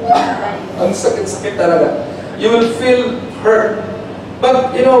bato. Ang sakit-sakit talaga. You will feel hurt.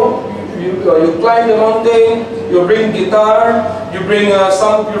 But, you know, you climb the mountain, you bring guitar, you bring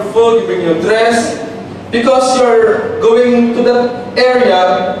some of your food, you bring your dress, because you're going to that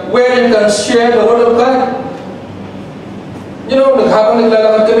area where you can share the Word of God. You know, habang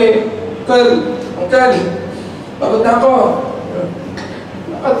naglalakad kami, Uncle, pagod na ako.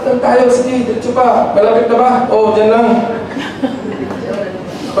 Lakad tayo, sige, diretso pa. Malapit na ba? Oo, dyan lang.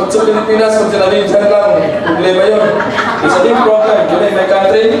 Pag sa Pilipinas, pag sinabi dyan lang, problema yun. It's a big problem. You know, in my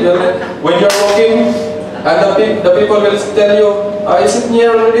country, when you're walking, and the people will tell you, is it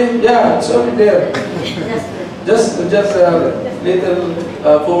near already? Yeah, it's already there. Just little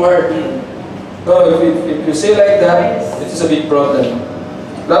forward. No, if you say like that, it is a big problem.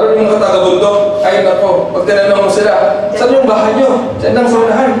 Lalo yung mga taga-bundok, ay nako, pag tinanong mo sila, saan yung bahay nyo? Diyan lang sa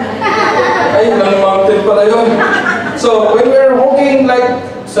unahan. Ay, lang mountain pala yun. So, when we're walking like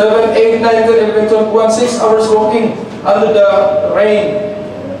 7, 8, 9, 10, 11, 12, 6 hours walking under the rain,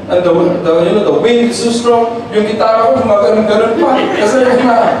 and the wind is so strong, yung gitara ko, gumagano'n pa. Kasi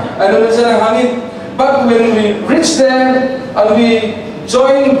ano na siya ng hangin. But when we reach there, and we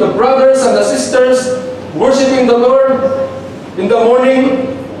join the brothers and the sisters worshiping the Lord in the morning,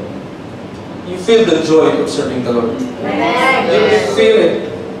 you feel the joy of serving the Lord. You feel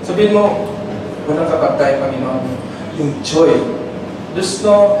it. Sabihin mo, walang kapagtay, Panginoon. Yung joy.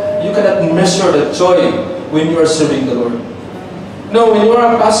 You cannot measure the joy when you are serving the Lord. No, when you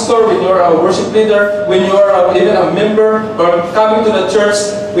are a pastor, when you are a worship leader, when you are even a member or coming to the church,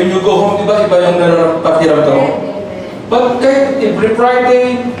 when you go home, iba yung pakiramdam mo. But every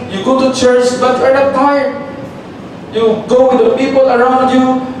Friday, you go to church, but you are not tired. You go with the people around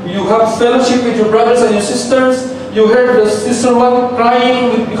you, you have fellowship with your brothers and your sisters, you heard the sister one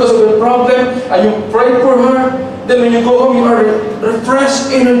crying because of a problem, and you pray for her. Then when you go home, you are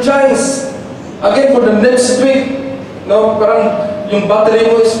refreshed, energized. Again, for the next week, no, parang yung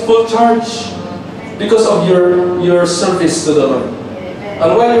battery mo is full charge because of your service to the Lord.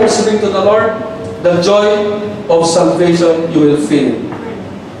 And while you are serving to the Lord, the joy of salvation you will feel.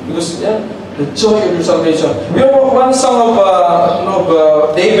 Because the joy of your salvation. You know, one song of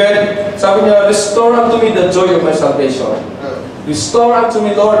David, sabi niya, restore unto me the joy of my salvation. Restore unto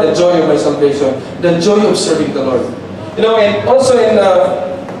me, Lord, the joy of my salvation. The joy of serving the Lord. You know, and also in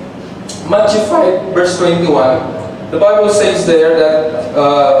Matthew 5, verse 21, the Bible says there that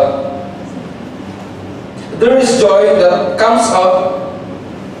there is joy that comes out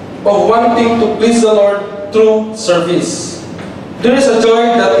of wanting to please the Lord through service. There is a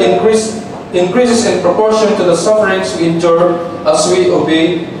joy that increases in proportion to the sufferings we endure as we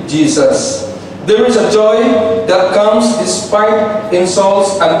obey Jesus. There is a joy that comes despite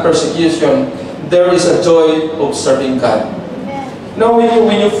insults and persecution. There is a joy of serving God. Now,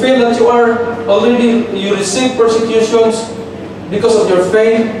 when you feel that you receive persecutions because of your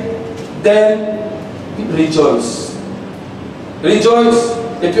faith, then rejoice. Rejoice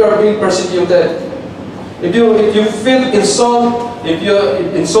if you are being persecuted. If you feel if you're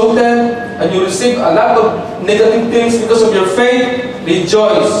insulted and you receive a lot of negative things because of your faith,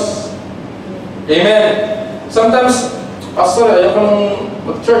 rejoice. Amen. Sometimes, Pastor, ayaw kang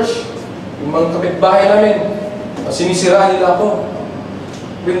mag-church. Yung mga kapitbahay namin, sinisiraan nila ako.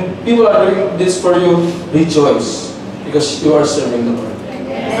 When people are doing this for you, rejoice. Because you are serving the Lord.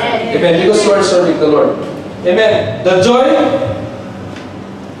 Amen. Because you are serving the Lord. Amen. The joy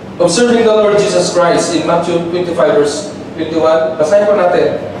of serving the Lord Jesus Christ in Matthew 25 verse 21. Basahin po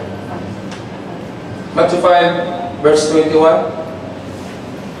natin. Matthew 5 verse 21.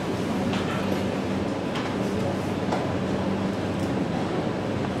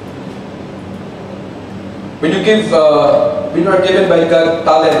 When you are given by God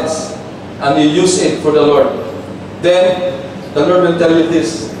talents and you use it for the Lord, then the Lord will tell you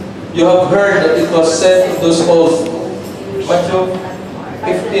this. You have heard that it was said to those old. Matthew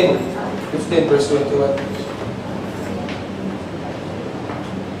 15 verse 21.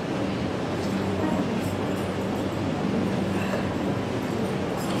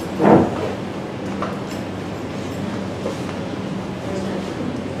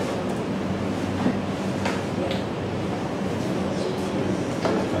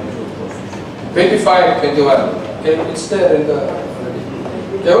 Okay, it's there in the.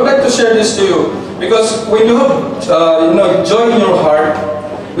 I would like to share this to you because when you have joy in your heart,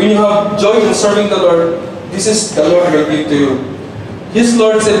 when you have joy in serving the Lord, this is the Lord will give to you. His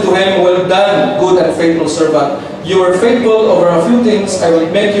Lord said to him, "Well done, good and faithful servant. You are faithful over a few things. I will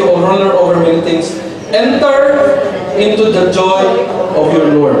make you a ruler over many things. Enter into the joy of your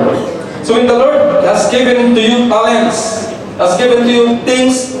Lord." So when the Lord has given to you talents, has given to you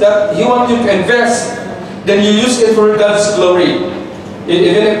things that He wants you to invest, then you use it for God's glory.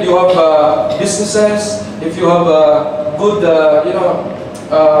 Even if you have businesses, if you have good,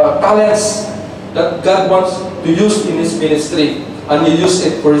 talents that God wants to use in His ministry, and you use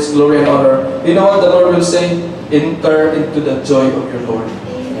it for His glory and honor, you know what the Lord will say? Enter into the joy of your Lord,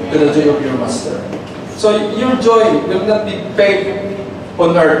 to the joy of your Master. So your joy will not be paid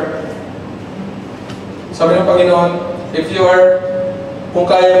on earth. Sabi ng Panginoon, if you are, kung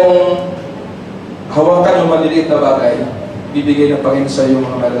kaya mong hawakan yung maliliit na bagay, bibigay ng Panginoon sa iyo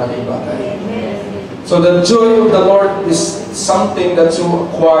mga malalaking bagay. So the joy of the Lord is something that you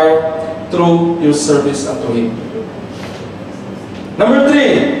acquire through your service unto Him. Number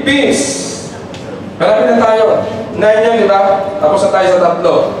 3, peace. Malapit na tayo. 9 yan, di ba? Tapos na tayo sa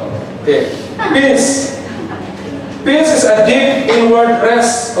 3. Okay. Peace. Peace is a deep inward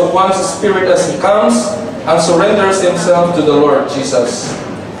rest of one's spirit as he comes and surrenders himself to the Lord Jesus.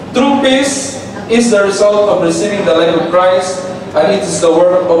 True peace is the result of receiving the life of Christ, and it is the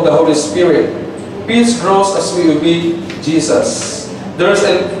work of the Holy Spirit. Peace grows as we obey Jesus. There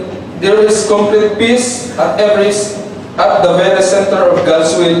is complete peace at the very center of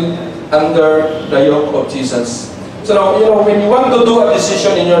God's will under the yoke of Jesus. So now, when you want to do a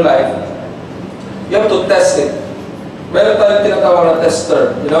decision in your life, you have to test it. Meron tayong tinatawag na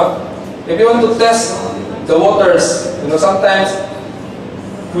tester, If you want to test the waters, sometimes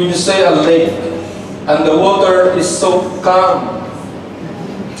when you say a lake and the water is so calm,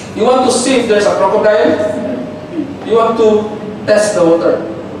 you want to see if there's a crocodile. You want to test the water,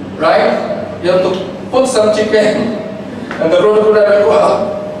 right? You have to put some chicken and the crocodile will go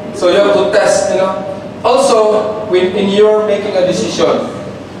out. So you have to test, Also, when you're making a decision,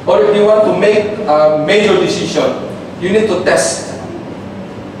 or if you want to make a major decision, you need to test.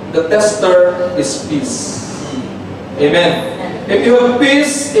 The tester is peace. Amen. If you have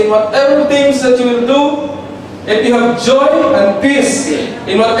peace in whatever things that you will do, if you have joy and peace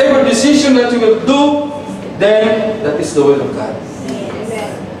in whatever decision that you will do, then that is the will of God.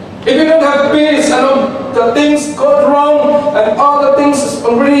 If you don't have peace and the things go wrong and all the things is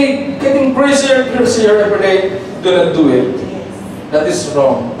already getting crazier every day, do not do it. That is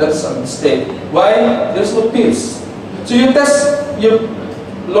wrong. That's a mistake. Why? There's no peace. So you test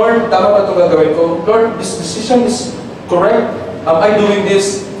Lord, tama ba itong gagawin ko? Lord, this decision is correct? Am I doing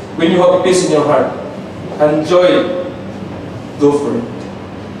this? When you have peace in your heart and joy, go for it.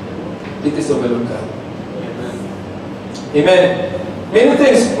 It is the will of God. Amen. Many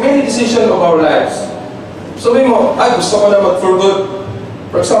things, many decisions of our lives. Sabi mo, gusto ko na mag-for good.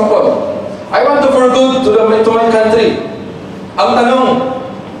 For example, I want to for good to my country. Ang tanong,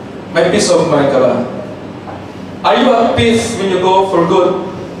 may peace of mind ka ba? Are you at peace when you go for good?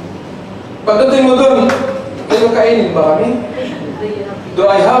 Pagdating mo doon, may makainin ba kami? Do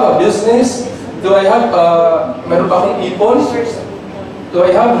I have a business? Do I have, meron ba akong ipon? Do I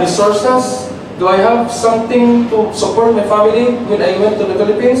have resources? Do I have something to support my family when I went to the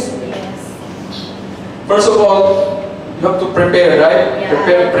Philippines? Yes. First of all, you have to prepare, right?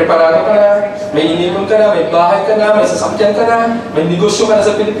 Yeah. Preparado ka na, may inipon ka na, may bahay ka na, may sasakyan ka na, may negosyo ka na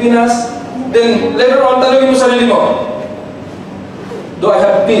sa Pilipinas. Then, later on, talagin mo sarili mo, do I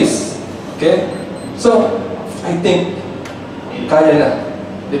have peace? Okay? So, I think, kaya na.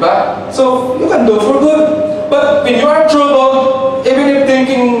 Diba? So, you can do for good. But when you are troubled, even if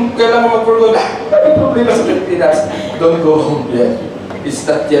thinking, kailangan mo mag-for good, may problema sa Pilipinas, don't go home yet. It's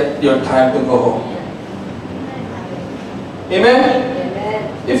not yet your time to go home. Amen?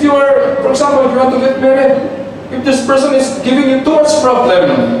 If you are, for example, if you want to get married, if this person is giving you too much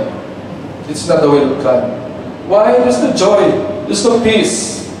problem, it's not the will of God. Why? There's no joy. There's no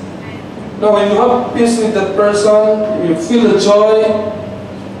peace. No, when you have peace with that person, you feel the joy,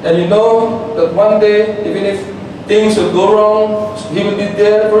 and you know that one day, even if things will go wrong, He will be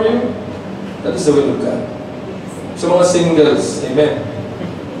there for you. That is the will of God. Sa mga singles, amen.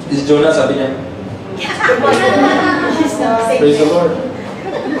 Si Jonah, sabi niya, praise the Lord.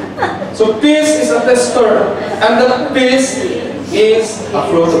 So peace is a tester, and that peace is a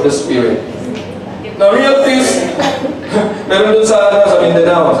fruit of the Spirit. Now, real peace, meron dun sa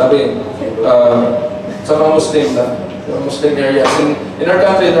Mindanao, sabi, sa mga Muslim, Muslim areas. In our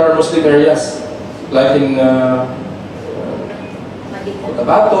country, there are Muslim areas, like in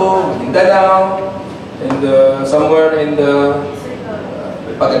Cotabato, Mindanao, and somewhere in the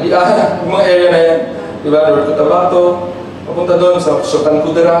Pagadian, yung mga area na yan, diba? Cotabato, papunta doon sa Sultan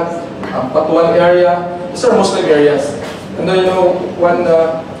Kudarat, ang Patuan area. These are Muslim areas. And then,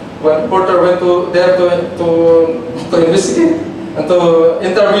 one porter went there to investigate and to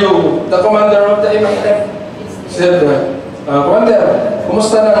interview the commander of the MIF. Said, Commander,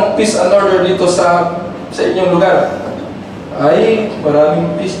 kumusta na ang peace and order dito sa inyong lugar? ay,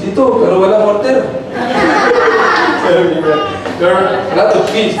 maraming fish dito, pero walang order. There are a lot of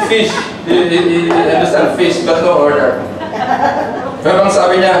fish. You understand fish, but no order. Pero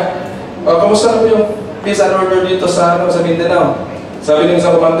sabi niya, kamusta po yung fish and order dito sa Mindanao? Sabi ng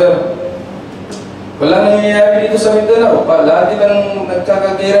isang commander, wala nangyayari dito sa Mindanao. Lahat din ang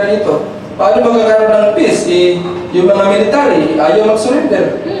nagkakagira dito. Paano magkakaroon ng peace? Yung mga military, ayaw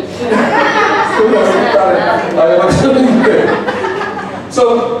mag-surrender. Ayaw mag-surrender. So,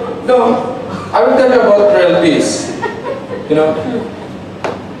 no, I will tell you about real peace. You know,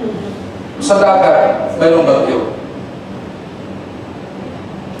 sa dagat, mayroong bagyo.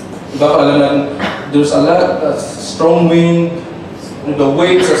 Baka alam na, there's a lot of strong wind, the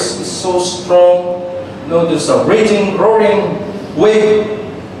waves are so strong, no, there's a raging, roaring wave.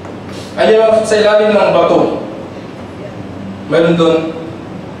 Ayun, sa ilalim ng bato, meron doon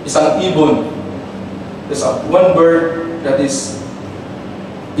isang ibon. There's one bird that is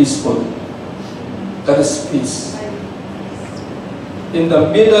peaceful. That is peace. In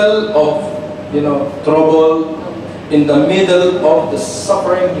the middle of, trouble, in the middle of the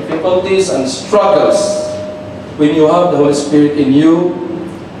suffering, difficulties, and struggles, when you have the Holy Spirit in you,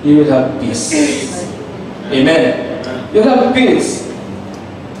 you will have peace. Amen. You'll have peace.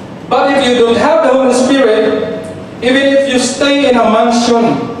 But if you don't have the Holy Spirit, even if you stay in a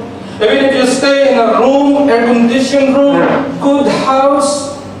mansion, even if you stay in a room, air-conditioned room, good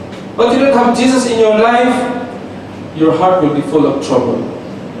house, but you don't have Jesus in your life, your heart will be full of trouble.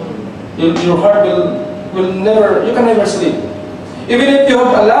 Your heart will never, you can never sleep. Even if you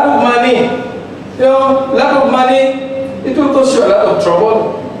have a lot of money, a lot of money, it will cause you a lot of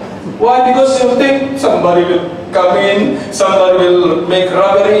trouble. Why? Because you think somebody will come in, somebody will make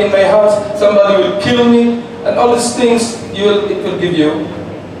robbery in my house, somebody will kill me, and all these things, it will give you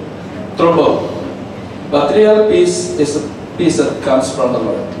trouble. But real peace is a peace that comes from the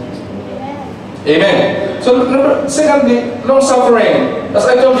Lord. Amen. So, secondly, long suffering. As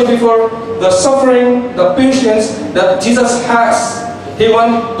I told you before, the suffering, the patience that Jesus has, He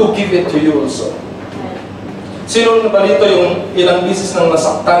wants to give it to you also. Sino na ba dito yung ilang bisis nang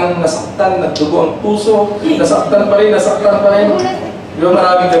nasaktan, nagdugo ang puso, nasaktan pa rin. Di ba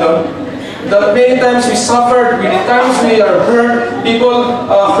maraming ganun? That many times we suffered, many times we are hurt, people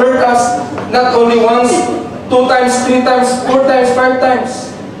hurt us, not only once, 2 times, 3 times, 4 times, 5 times.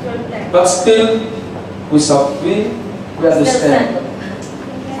 But still, we understand.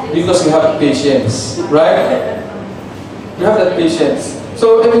 Because we have patience, right? We have that patience.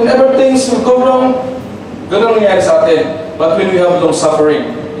 So, if whenever things will go wrong, ganun nangyari sa atin. But when we have long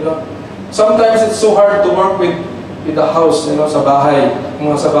suffering, sometimes it's so hard to work with the house, sa bahay.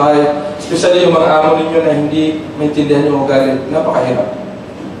 Sa bahay, especially yung mga amo ninyo na hindi maintindihan yung ugali, napakahirap.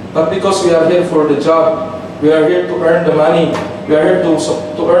 But because we are here for the job, we are here to earn the money, we are here to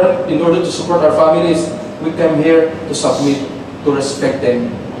earn in order to support our families, we come here to submit, to respect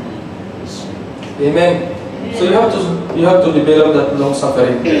them. Amen. So you have to develop that long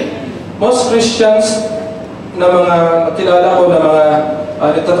suffering. Most Christians na mga nakilala ko na mga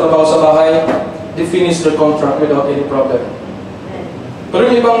nagtatrabaho sa bahay, they finish their contract without any problem. Pero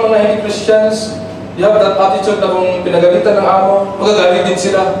yung ibang mga hindi Christians, you have that attitude na kung pinagalitan ng amo, magagalit din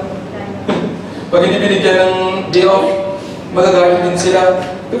sila. Pag hindi binigyan ng day off, magagalit din sila.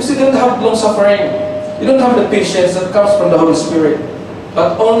 Because you don't have long suffering. You don't have the patience that comes from the Holy Spirit.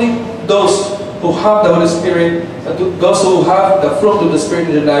 But only those who have the Holy Spirit, those who have the fruit of the Spirit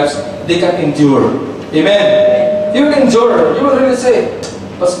in their lives, they can endure. Amen. You will endure. You will really say,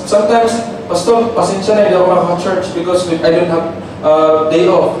 sometimes, Pastor, pasensya na hindi ako makaka-church because I don't have day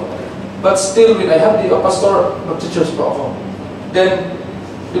off. But still, when I have day off, Pastor, mag-church pa ako. Then,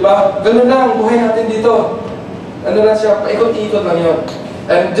 di ba? Ganun lang, buhay natin dito. Ano lang siya, paikot-ikot lang yun.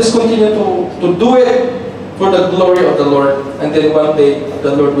 And just continue to do it for the glory of the Lord. And then one day,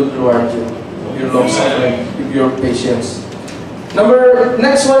 the Lord will reward you of your long suffering, of your patience.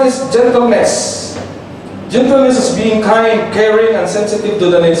 Next one is gentleness. Gentleness is being kind, caring, and sensitive to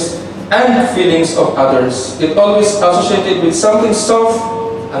the needs and feelings of others. It always associated with something soft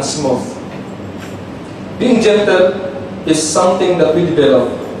and smooth. Being gentle is something that we develop.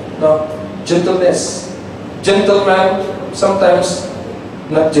 No? Gentleness. Gentlemen, sometimes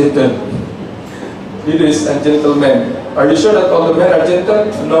not gentle. Ladies and gentlemen. Are you sure that all the men are gentle?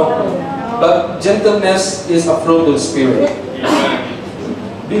 No. But gentleness is a fruit of the Spirit.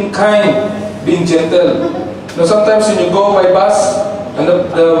 Being kind, being gentle. Now sometimes when you go by bus and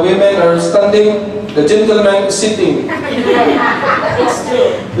the women are standing, the gentleman is sitting. It's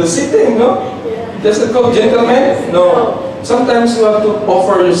true. The sitting, no? Does it called gentleman? No. Sometimes you have to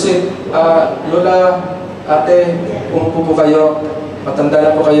offer your seat. Lola, ate, umupo po kayo, matanda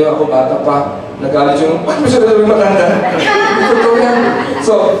na po kayo, ako bata pa, nagalit yung, masyado na matanda.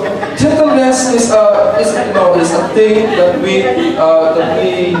 So, gentleness is a thing that we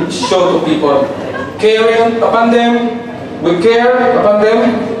show to people. Caring upon them, we care upon them,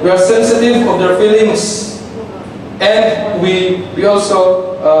 we are sensitive of their feelings, and we also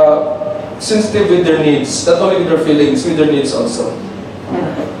sensitive with their needs, not only with their feelings, with their needs also.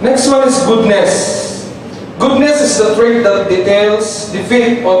 Next one is goodness. Goodness is the trait that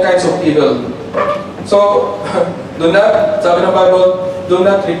defeat all kinds of evil. So, sabi ng Bible, do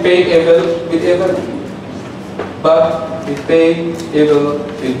not repay evil with evil, but repay evil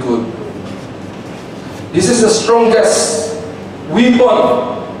with good. This is the strongest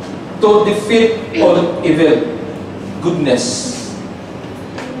weapon to defeat all evil. Goodness.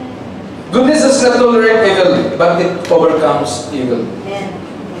 Goodness does not tolerate evil, but it overcomes evil.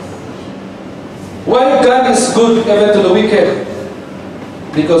 Why God is good even to the wicked?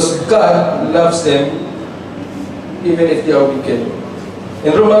 Because God loves them even if they are wicked.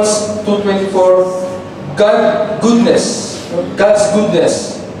 In Romans 2:24, God's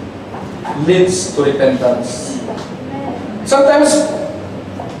goodness leads to repentance. Sometimes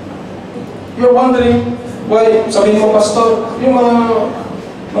you're wondering why, sabihin mo, pastor, yung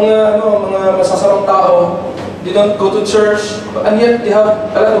mga masasarang tao, they don't go to church, and yet they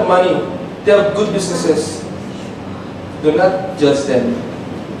have a lot of money. They have good businesses. Do not judge them,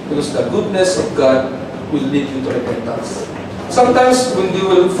 because the goodness of God will lead you to repentance. Sometimes when you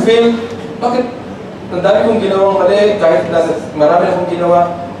will feel, bakit ang dami kong ginawang mali, kahit na marami akong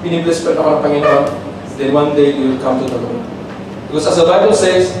ginawa, binibless pa ako ng Panginoon, then one day you will come to the Lord. Because as the Bible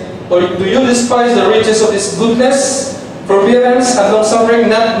says, or do you despise the riches of His goodness, forbearance, and long-suffering,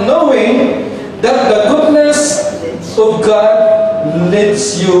 not knowing that the goodness of God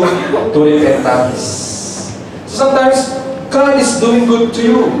leads you to repentance. So sometimes God is doing good to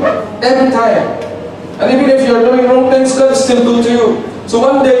you every time, and even if you are doing wrong things, God is still good to you. So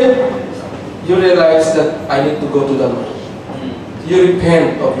one day you realize that I need to go to the Lord. You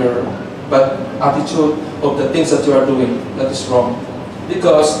repent of your bad attitude, of the things that you are doing that is wrong,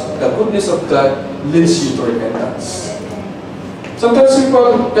 because the goodness of God leads you to repentance. Sometimes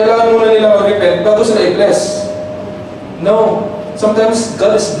people, kailangan muna nila mag-repent bago sila i-bless. No. Sometimes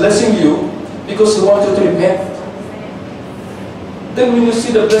God is blessing you because He wants you to repent. Then when you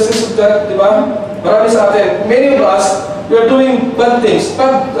see the blessings of God, di ba? Marami sa atin, many of us, we are doing bad things,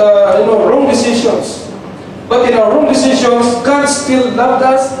 wrong decisions. But in our wrong decisions, God still loved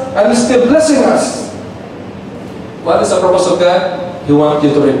us and is still blessing us. What is the purpose of God? He wants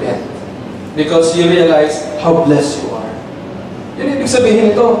you to repent, because you realize how blessed you are. Yun ibig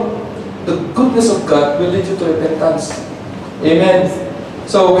sabihin ito. The goodness of God will lead you to repentance. Amen.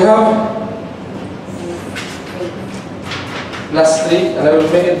 So we have last three, and I will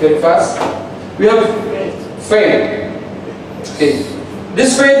make it very fast. We have faith. Okay.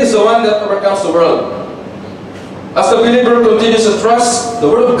 This faith is the one that overcomes the world. As the believer continues to trust the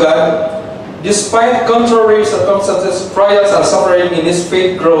Word of God, despite contrary circumstances, trials, and suffering, in his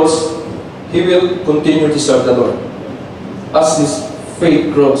faith grows, he will continue to serve the Lord as his faith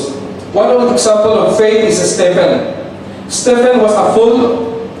grows. One example of faith is Stephen. Stephen was full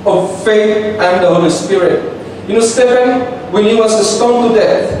of faith and the Holy Spirit. You know, Stephen, when he was stoned to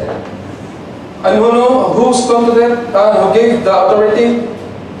death, and you know who stoned to death? Who gave the authority?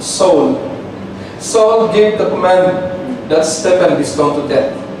 Saul. Saul gave the command that Stephen be stoned to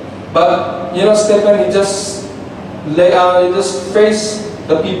death. But you know, Stephen, he just faced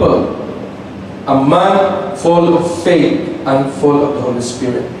the people. A man full of faith and full of the Holy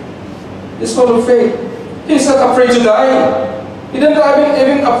Spirit. He's full of faith. He's not afraid to die. He didn't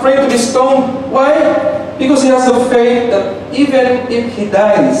even afraid to be stoned. Why? Because he has the faith that even if he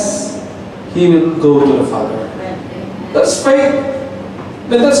dies, he will go to the Father. That's faith.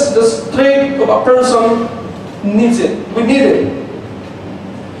 That's the strength of a person needs it. We need it.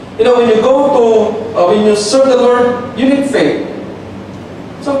 You know, when you go to, when you serve the Lord, you need faith.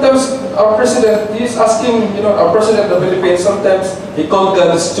 Sometimes our president, he's asking, you know, our president of the Philippines, sometimes he called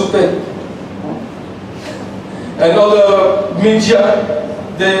God stupid. And all the media,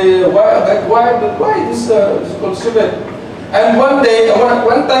 they, why this is called stupid? And one day,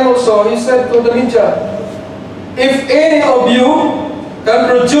 one time also, he said to the media, if any of you can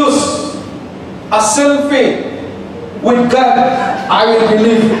produce a selfie with God, I will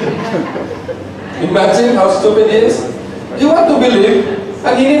believe. Imagine how stupid he is. You want to believe,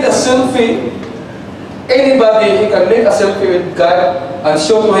 and he needs a selfie. Anybody, he can make a selfie with God and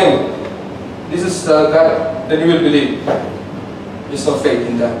show to him, this is God, then you will believe. There's no faith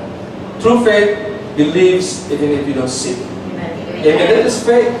in that. True faith believes even if you don't see. Amen. That is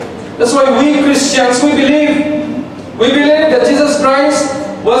faith. That's why we Christians, we believe. We believe that Jesus Christ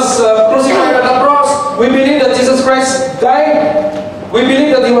was crucified on the cross. We believe that Jesus Christ died. We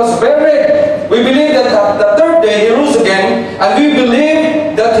believe that He was buried. We believe that at the third day He rose again. And we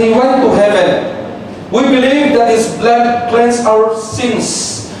believe that He went to heaven. We believe that His blood cleansed our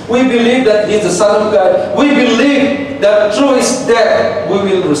sins. We believe that He is the Son of God. We believe that through His death we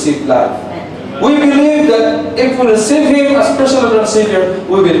will receive life. We believe that if we receive Him as personal and Savior,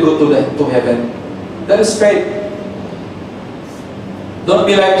 we will go to heaven. That is faith. Don't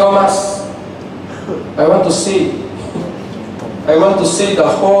be like Thomas. I want to see. I want to see the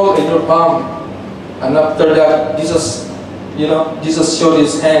hole in your palm. And after that, Jesus showed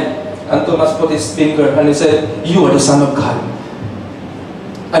His hand. And Thomas put his finger and he said, "You are the Son of God."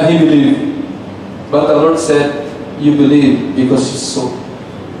 And he believed. But the Lord said, "You believe because you saw.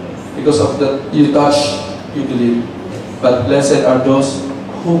 Because of that you touch, you believe. But blessed are those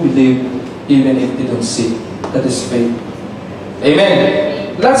who believe even if they don't see." That is faith.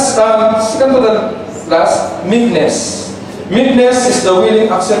 Amen. Let's come to the last, meekness. Meekness is the willing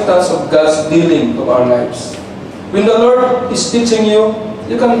acceptance of God's dealing of our lives. When the Lord is teaching you,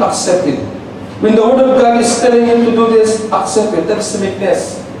 you can accept it. When the Word of God is telling you to do this, accept it. That's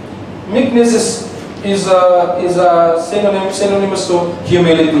meekness. Meekness is a synonymous to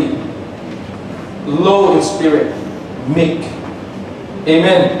humility. Low in spirit. Meek.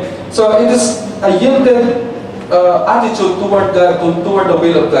 Amen. So it is a yielded attitude toward God, toward the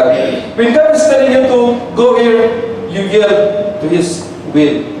will of God. When God is telling you to go here, you yield to His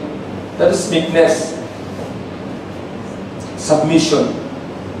will. That is meekness. Submission.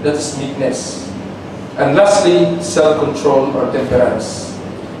 That is meekness. And lastly, self-control or temperance.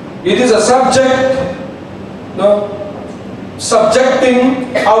 It is a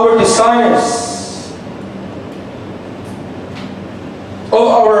subjecting our desires of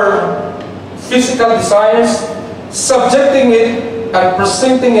our physical desires, subjecting it and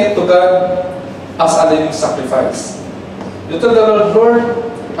presenting it to God as a living sacrifice. You tell the Lord, "Lord,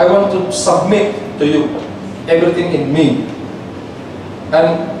 I want to submit to you everything in me.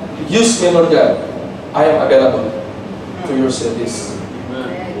 And use me, Lord God. I am available to your service."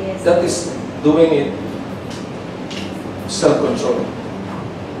 That is doing it self-control.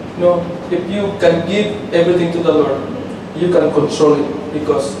 If you can give everything to the Lord, you can control it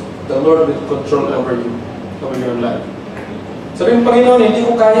because the Lord will control over you, over your life. Sabihin, "Panginoon, hindi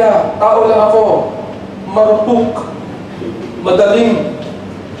ko kaya. Tao lang ako. Marupok. Madaling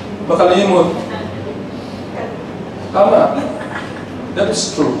makalimot." Tama. That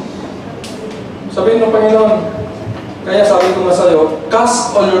is true. Sabihin ng Panginoon, kaya sabi ko nga sa'yo,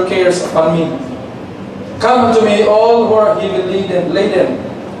 "Cast all your cares upon me. Come to me, all who are heavy laden,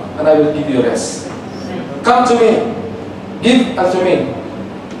 and I will give you rest." Come to me. Give unto me.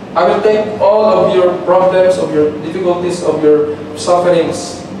 I will take all of your problems, of your difficulties, of your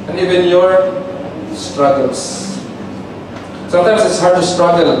sufferings, and even your struggles. Sometimes it's hard to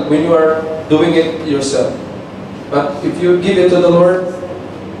struggle when you are doing it yourself. But if you give it to the Lord,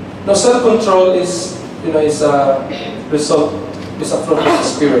 self-control is a result, is a fruit of the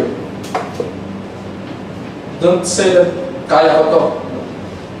Spirit. Don't say that, "Kaya ko to."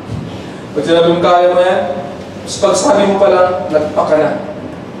 Pag sinabi mo kaya mo yan, pag sabi mo pa lang, nagpa ka na.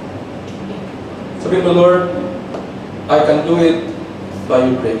 Sabi mo, "Lord, I can do it by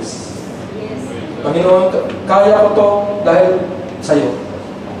your grace." Panginoon, kaya ko to dahil sa'yo.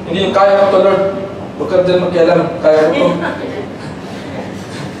 Hindi yung kaya ko to, Lord. Huwag ka dyan magkialam. Kaya ko to.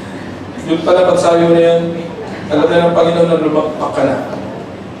 Yun pala pagsabi mo na yan, alam na ng Panginoon na lumakpak ka na.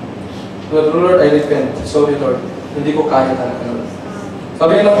 Lord, I repent. Sorry, Lord. Hindi ko kaya talaga, Lord.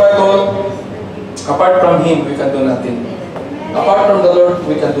 Sabi ng Bible, apart from Him, we can do nothing. Apart from the Lord,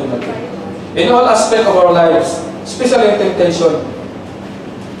 we can do nothing. In all aspects of our lives, especially in temptation,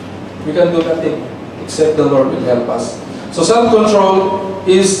 we can do nothing except the Lord will help us. So self-control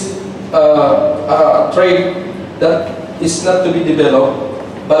is a trait that is not to be developed,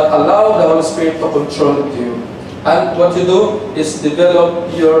 but allow the Holy Spirit to control you. And what you do is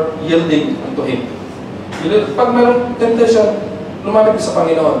develop your yielding unto Him. Pag mayroong temptation, lumapit ka sa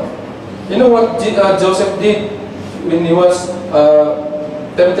Panginoon. You know what Joseph did when he was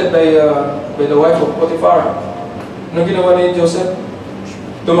tempted by the wife of Potiphar? Anong ginawa ni Joseph?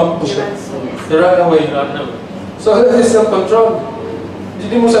 Tumakbo siya. He ran away. So that is self-control.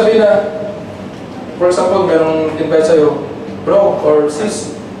 Hindi mo sabihin na, for example, mayroong invite sa'yo, "Bro or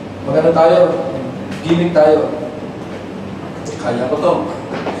sis, magano tayo, gimmick tayo." Kaya ko to.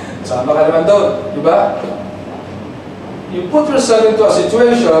 Sama ka naman doon, di ba? You put yourself into a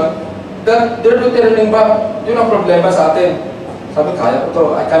situation that they're returning back. Yun ang problema sa atin. Sabi, kaya ko to,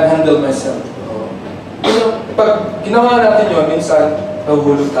 I can handle myself. Pag ginawa natin yun, minsan,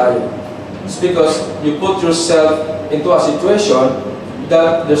 nahuhulog tayo. It's because you put yourself into a situation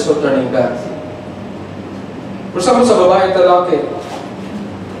that there's no turning back. For example, sa babae at lalaki,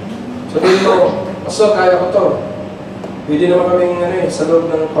 sabihin mo, so, kaya ko to. Pwede naman kaming sa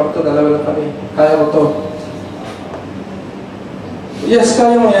loob ng kwarto, dalawa lang kami. Kaya ko to. Yes,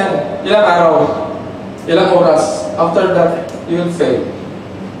 kaya mo yan. Ilang araw, ilang oras. After that, you will fail.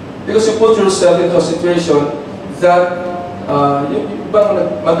 Because you put yourself into a situation that yung ibang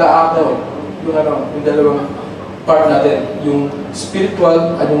mag-aakaw, yung dalawang part natin, yung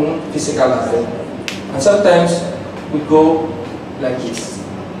spiritual at yung physical natin. And sometimes, we go like this.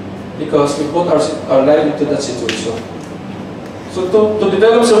 Because we put our life into that situation. So to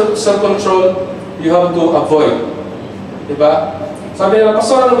develop self-control, you have to avoid. Diba? Sabi nila,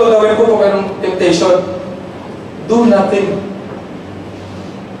 Pastor, ano gagawin ko kung mayroong temptation? Do nothing.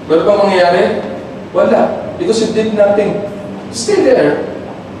 Wala bang mangyayari? Wala. Because you did nothing. Stay there.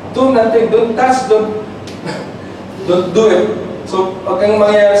 Do nothing. Don't touch, don't do it. So, pag ang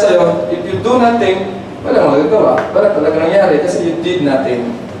mangyayari sa'yo, if you do nothing, wala magagawa. Wala talaga nangyari kasi you did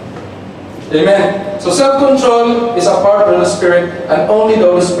nothing. Amen. So self-control is a part of the Spirit, and only the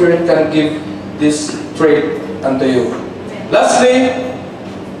Holy Spirit can give this trait unto you. Lastly,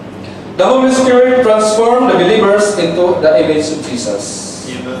 the Holy Spirit transformed the believers into the image of Jesus.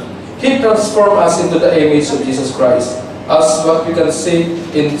 Amen. He transformed us into the image of Jesus Christ, as what we can see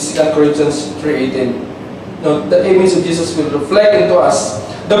in 2 Corinthians 3:18. Now, the image of Jesus will reflect into us.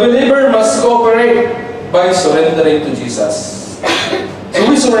 The believer must cooperate by surrendering to Jesus. So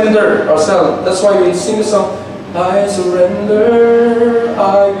we surrender ourselves. That's why we sing the song, I surrender,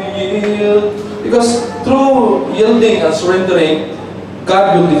 I yield. Because through yielding and surrendering,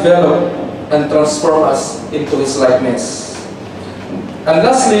 God will develop and transform us into His likeness. And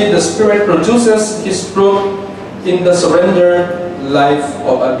lastly, the Spirit produces His fruit in the surrendered life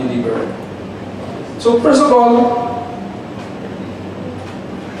of a believer. So first of all,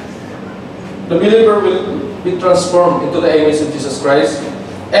 the believer will be transformed into the image of Jesus Christ,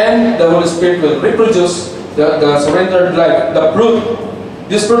 and the Holy Spirit will reproduce the surrendered life, the fruit.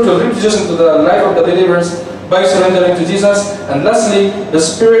 This fruit will reproduce into the life of the believers by surrendering to Jesus. And lastly, the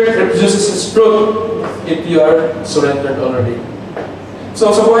Spirit reproduces His fruit if you are surrendered already.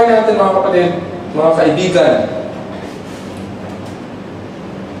 So sa buhay natin mga kapatid, mga kaibigan,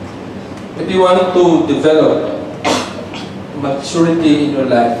 if you want to develop maturity in your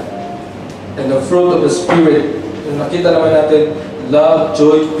life, and the fruit of the Spirit, yung nakita naman natin, love,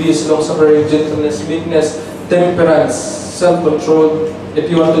 joy, peace, long-suffering, gentleness, meekness, temperance, self-control.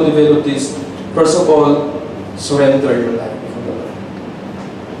 If you want to develop this, first of all, surrender your life before the Lord.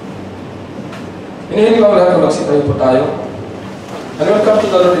 Hinihiling ko lahat na magsitayo po tayo. And we'll come to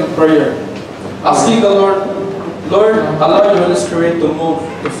the Lord in prayer. Asking the Lord, Lord, allow your Holy Spirit to move,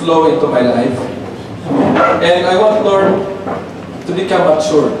 to flow into my life. And I want, Lord, to become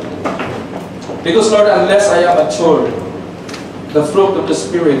mature. Because, Lord, unless I am mature, the fruit of the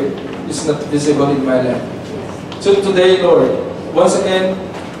Spirit is not visible in my life. So today, Lord, once again,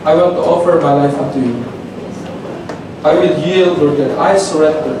 I want to offer my life unto you. I will yield, Lord God. I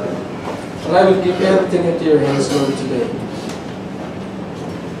surrender. And I will give everything into your hands, Lord, today.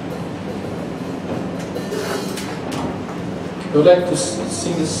 I would like to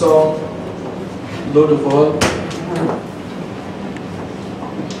sing this song, Lord of all.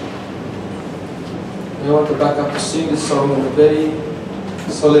 I want to back up to sing this song in a very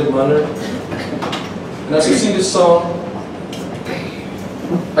solid manner. And as we sing this song,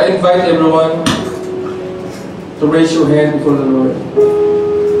 I invite everyone to raise your hand before the Lord.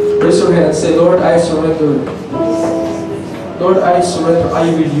 Raise your hand and say, Lord, I surrender. Lord, I surrender. I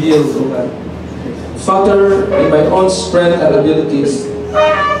will yield, O God. Father, in my own strength and abilities,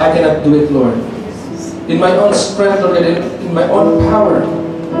 I cannot do it, Lord. In my own strength, Lord, in my own power,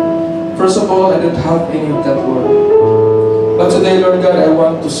 first of all, I don't have any of that, Lord. But today, Lord God, I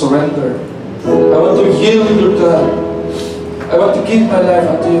want to surrender. I want to yield, Lord God. I want to give my life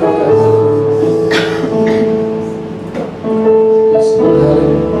unto you, Lord God. Yes, Lord,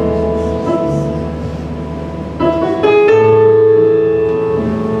 hallelujah.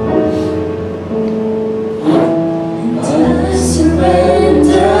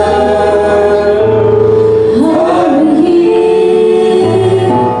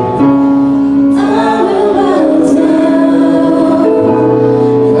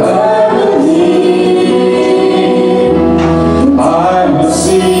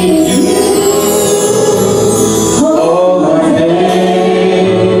 All I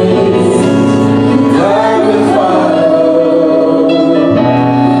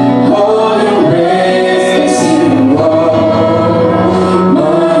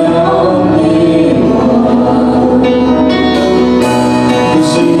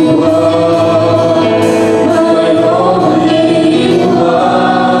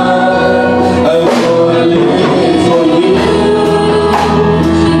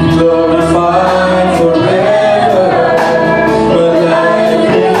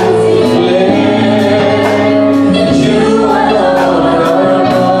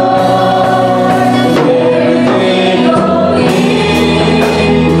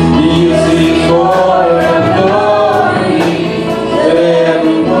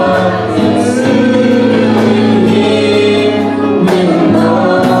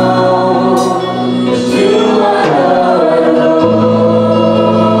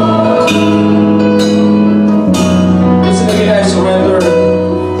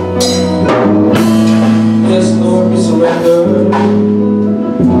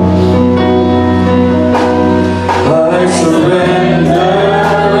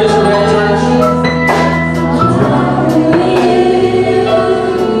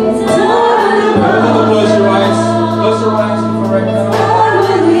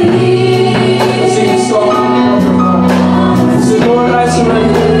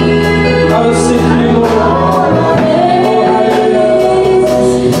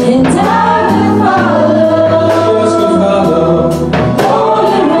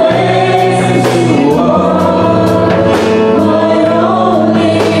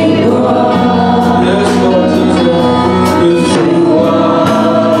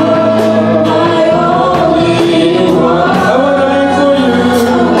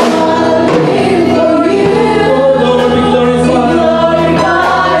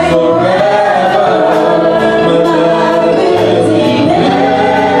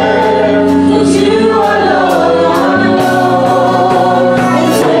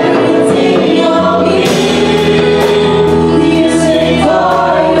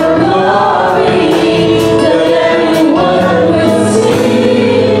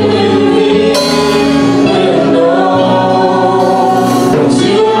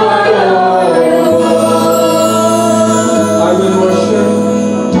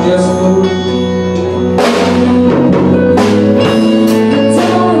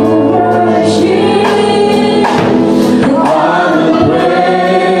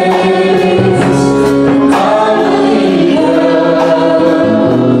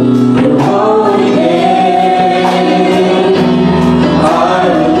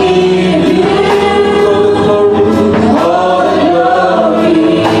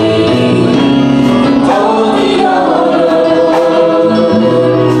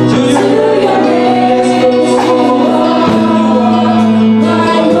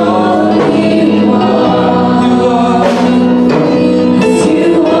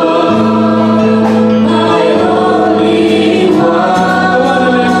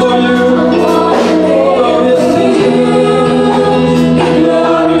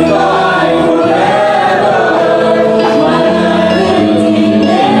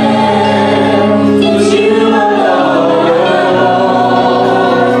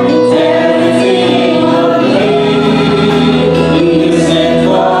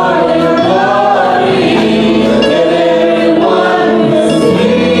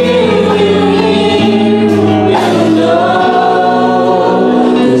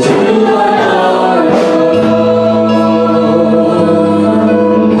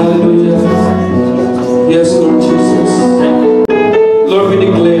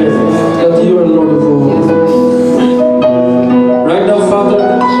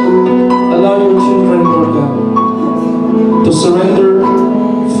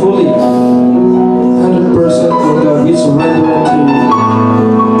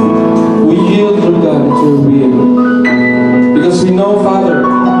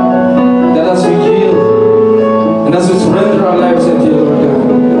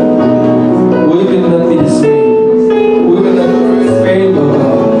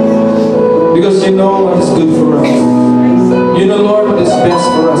Because you know what is good for us. You know, Lord, what is best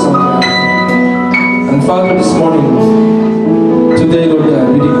for us, oh God. And Father, this morning,